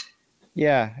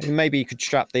yeah, maybe you could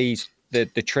strap the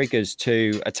triggers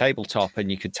to a tabletop and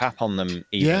you could tap on them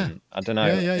even. Yeah. I don't know.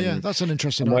 Yeah. That's an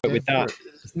interesting idea. With that.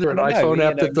 Isn't there an iPhone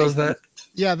app that does that?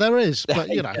 Yeah, there is.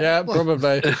 But, Yeah,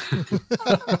 probably.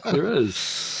 There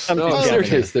is.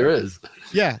 There is.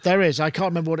 Yeah, there is. I can't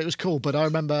remember what it was called, but I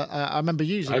remember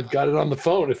using it. I've got it on the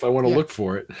phone if I want to look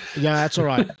for it. Yeah, that's all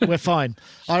right. We're fine.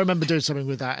 I remember doing something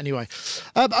with that anyway.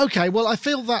 Okay, well, I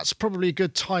feel that's probably a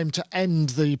good time to end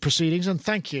the proceedings, and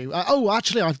thank you.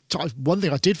 Actually, one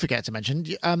thing I did forget to mention,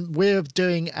 we're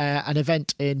doing an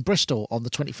event in Bristol on the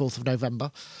 24th of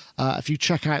November. If you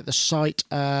check out the site,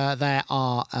 there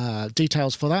are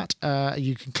details for that.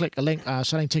 You can click a link,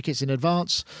 selling tickets in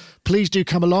advance. Please do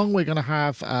come along. We're going to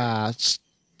have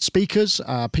speakers,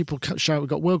 people showing. We've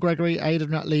got Will Gregory,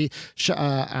 Aidan Nutley,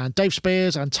 and Dave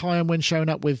Spears and Ty and Wynn showing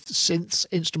up with synths,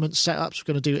 instrument setups.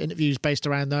 We're going to do interviews based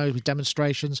around those with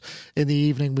demonstrations. In the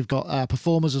evening, we've got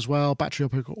performers as well, Battery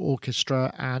Up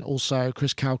Orchestra, and also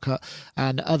Chris Calcutt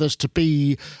and others to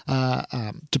be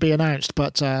announced.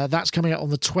 But that's coming out on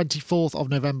the 24th of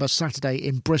November, Saturday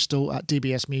in Bristol at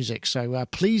DBS Music. So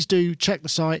please do check the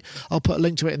site. I'll put a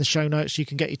link to it in the show notes. You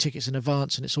can get your tickets in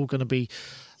advance, and it's all going to be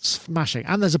smashing.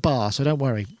 And there's a bar, so don't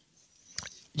worry,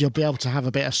 you'll be able to have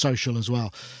a bit of social as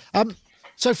well.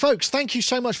 So folks, thank you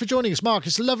so much for joining us. Mark,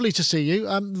 it's lovely to see you.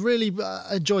 Really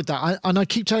enjoyed that. I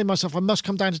keep telling myself I must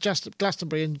come down to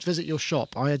Glastonbury and visit your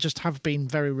shop. I just have been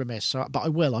very remiss, but I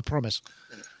will, I promise.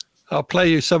 I'll play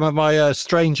you some of my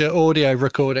stranger audio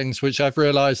recordings, which I've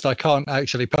realised I can't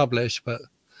actually publish, but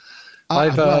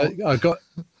I've got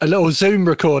a little Zoom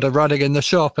recorder running in the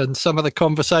shop, and some of the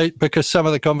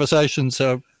conversations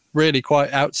are really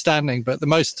quite outstanding. But the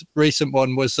most recent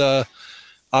one was I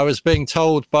was being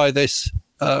told by this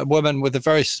woman with a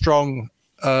very strong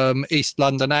East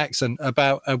London accent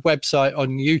about a website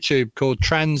on YouTube called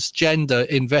Transgender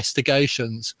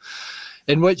Investigations,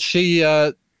 in which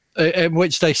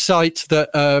they cite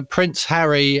that Prince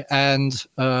Harry and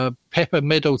Pippa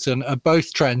Middleton are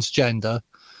both transgender.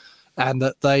 and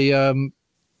that they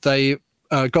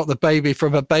got the baby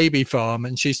from a baby farm,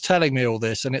 and she's telling me all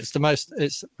this, and it's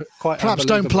quite. Perhaps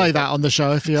don't play that on the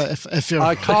show if you're.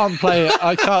 I can't play it.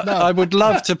 I can't. No. I would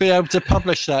love to be able to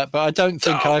publish that, but I don't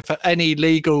think I've any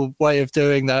legal way of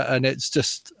doing that, and it's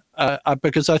just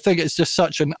because I think it's just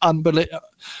such an unbelievable.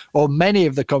 Or many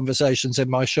of the conversations in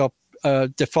my shop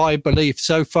defy belief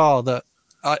so far that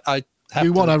I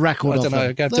you want a record of them.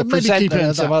 I have to present them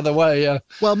in some other way. Yeah.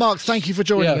 Well, Mark, thank you for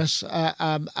joining us,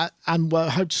 and we'll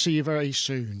hope to see you very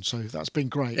soon. So that's been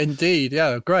great. Indeed,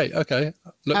 yeah, great. Okay,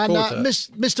 look forward to it.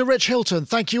 Mr. Rich Hilton,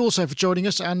 thank you also for joining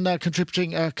us and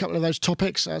contributing a couple of those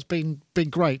topics. It's been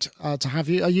great to have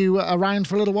you. Are you around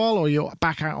for a little while, or you're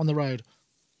back out on the road?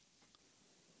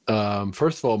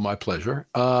 First of all, my pleasure.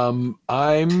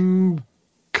 I'm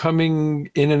coming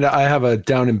in, and I have a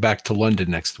down and back to London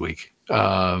next week.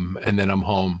 And then I'm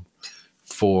home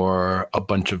for a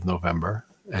bunch of November,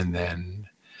 and then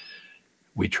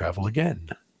we travel again.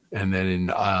 And then in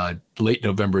late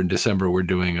November and December, we're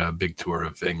doing a big tour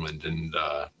of England and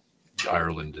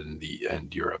Ireland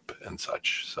and Europe and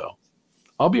such. So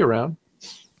I'll be around.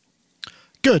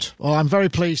 Good. Well, I'm very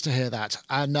pleased to hear that,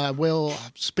 and we'll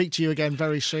speak to you again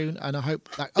very soon. And I hope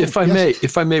that. If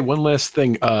I may, one last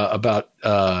thing about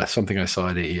something I saw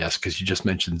at AES, because you just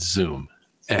mentioned Zoom.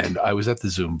 And I was at the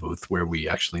Zoom booth where we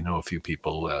actually know a few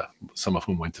people, some of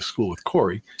whom went to school with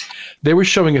Corey. They were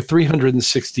showing a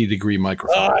 360-degree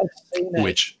microphone,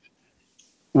 which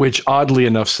oddly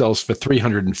enough sells for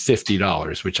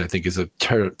 $350, which I think is a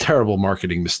terrible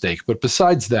marketing mistake. But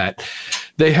besides that,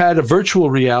 they had a virtual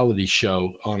reality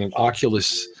show on an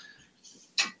Oculus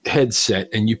headset,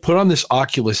 and you put on this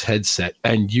Oculus headset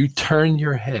and you turn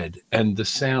your head and the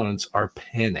sounds are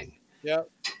panning. Yeah.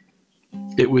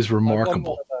 It was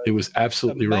remarkable. It was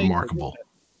absolutely remarkable.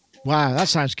 Wow, that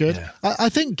sounds good. Yeah. I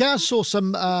think Gaz saw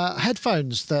some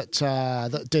headphones that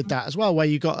did that as well, where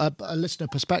you got a listener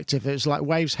perspective. It was like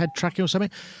Waves head tracking or something.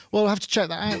 Well, we'll have to check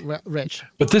that out, Rich.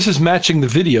 But this is matching the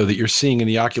video that you're seeing in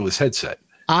the Oculus headset.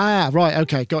 Ah, right.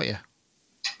 Okay, got you.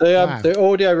 The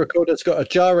audio recorder's got a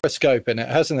gyroscope in it,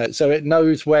 hasn't it? So it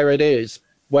knows where it is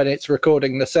when it's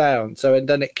recording the sound. And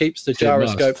then it keeps the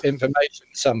gyroscope information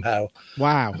somehow.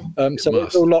 Wow. It's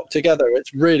all locked together.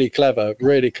 It's really clever,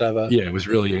 really clever. Yeah, it was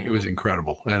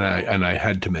incredible. And I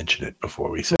had to mention it before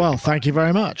we said. Well, thank you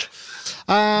very much.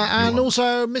 And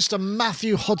also Mr.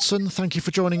 Matthew Hodson, thank you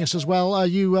for joining us as well. Are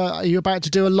you about to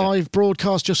do a live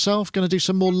broadcast yourself? Going to do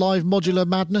some more live modular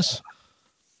madness?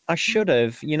 I should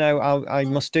have. I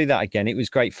must do that again. It was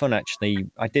great fun, actually.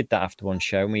 I did that after one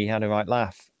show and we had a right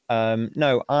laugh.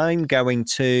 No, I'm going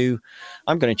to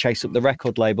chase up the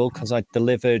record label because I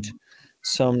delivered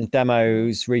some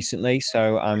demos recently.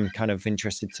 So I'm kind of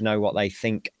interested to know what they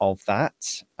think of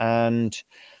that. And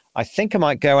I think I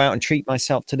might go out and treat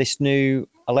myself to this new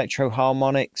Electro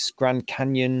Harmonix Grand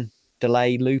Canyon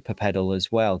delay looper pedal as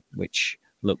well, which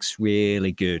looks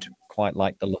really good. Quite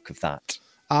like the look of that.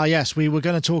 Yes, we were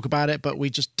going to talk about it, but we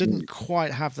just didn't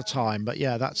quite have the time. But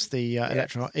yeah, that's the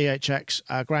Electro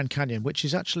EHX Grand Canyon, which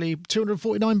is actually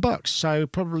 $249. So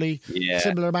probably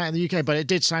similar amount in the UK, but it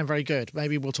did sound very good.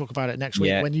 Maybe we'll talk about it next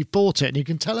week when you've bought it and you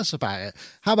can tell us about it.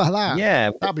 How about that?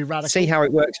 Yeah, that'd be radical. See how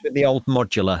it works with the old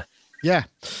modular. Yeah.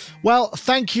 Well,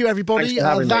 thank you, everybody.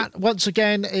 That, once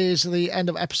again, is the end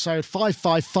of episode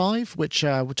 555, which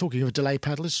we're talking of a delay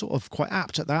pedal is sort of quite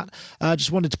apt at that.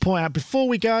 Just wanted to point out, before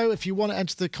we go, if you want to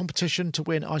enter the competition to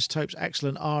win Isotope's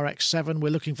excellent RX7,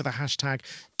 we're looking for the hashtag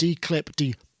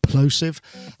 #DeclipDeplosive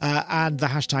and the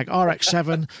hashtag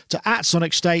RX7 to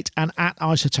 @SonicState and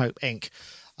 @Isotope Inc.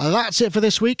 That's it for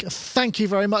this week. Thank you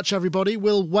very much, everybody.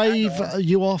 We'll wave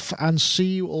you off and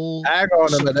see you all. Hang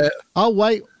on a minute. Oh,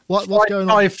 wait. What's going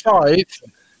on?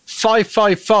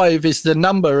 555 is the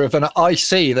number of an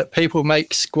IC that people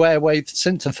make square wave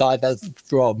synthesizers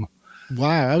from.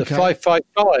 Wow, okay. The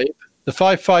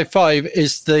 555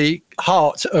 is the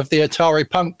heart of the Atari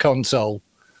Punk console.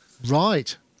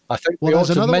 Right. I think we ought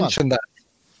to mention that.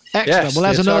 Excellent. Yes, well,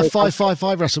 there's another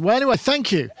 555 wrestler. Well, anyway,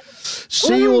 thank you.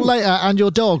 See you all later, and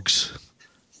your dogs.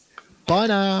 Bye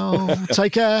now.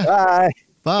 Take care. Bye.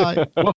 Bye.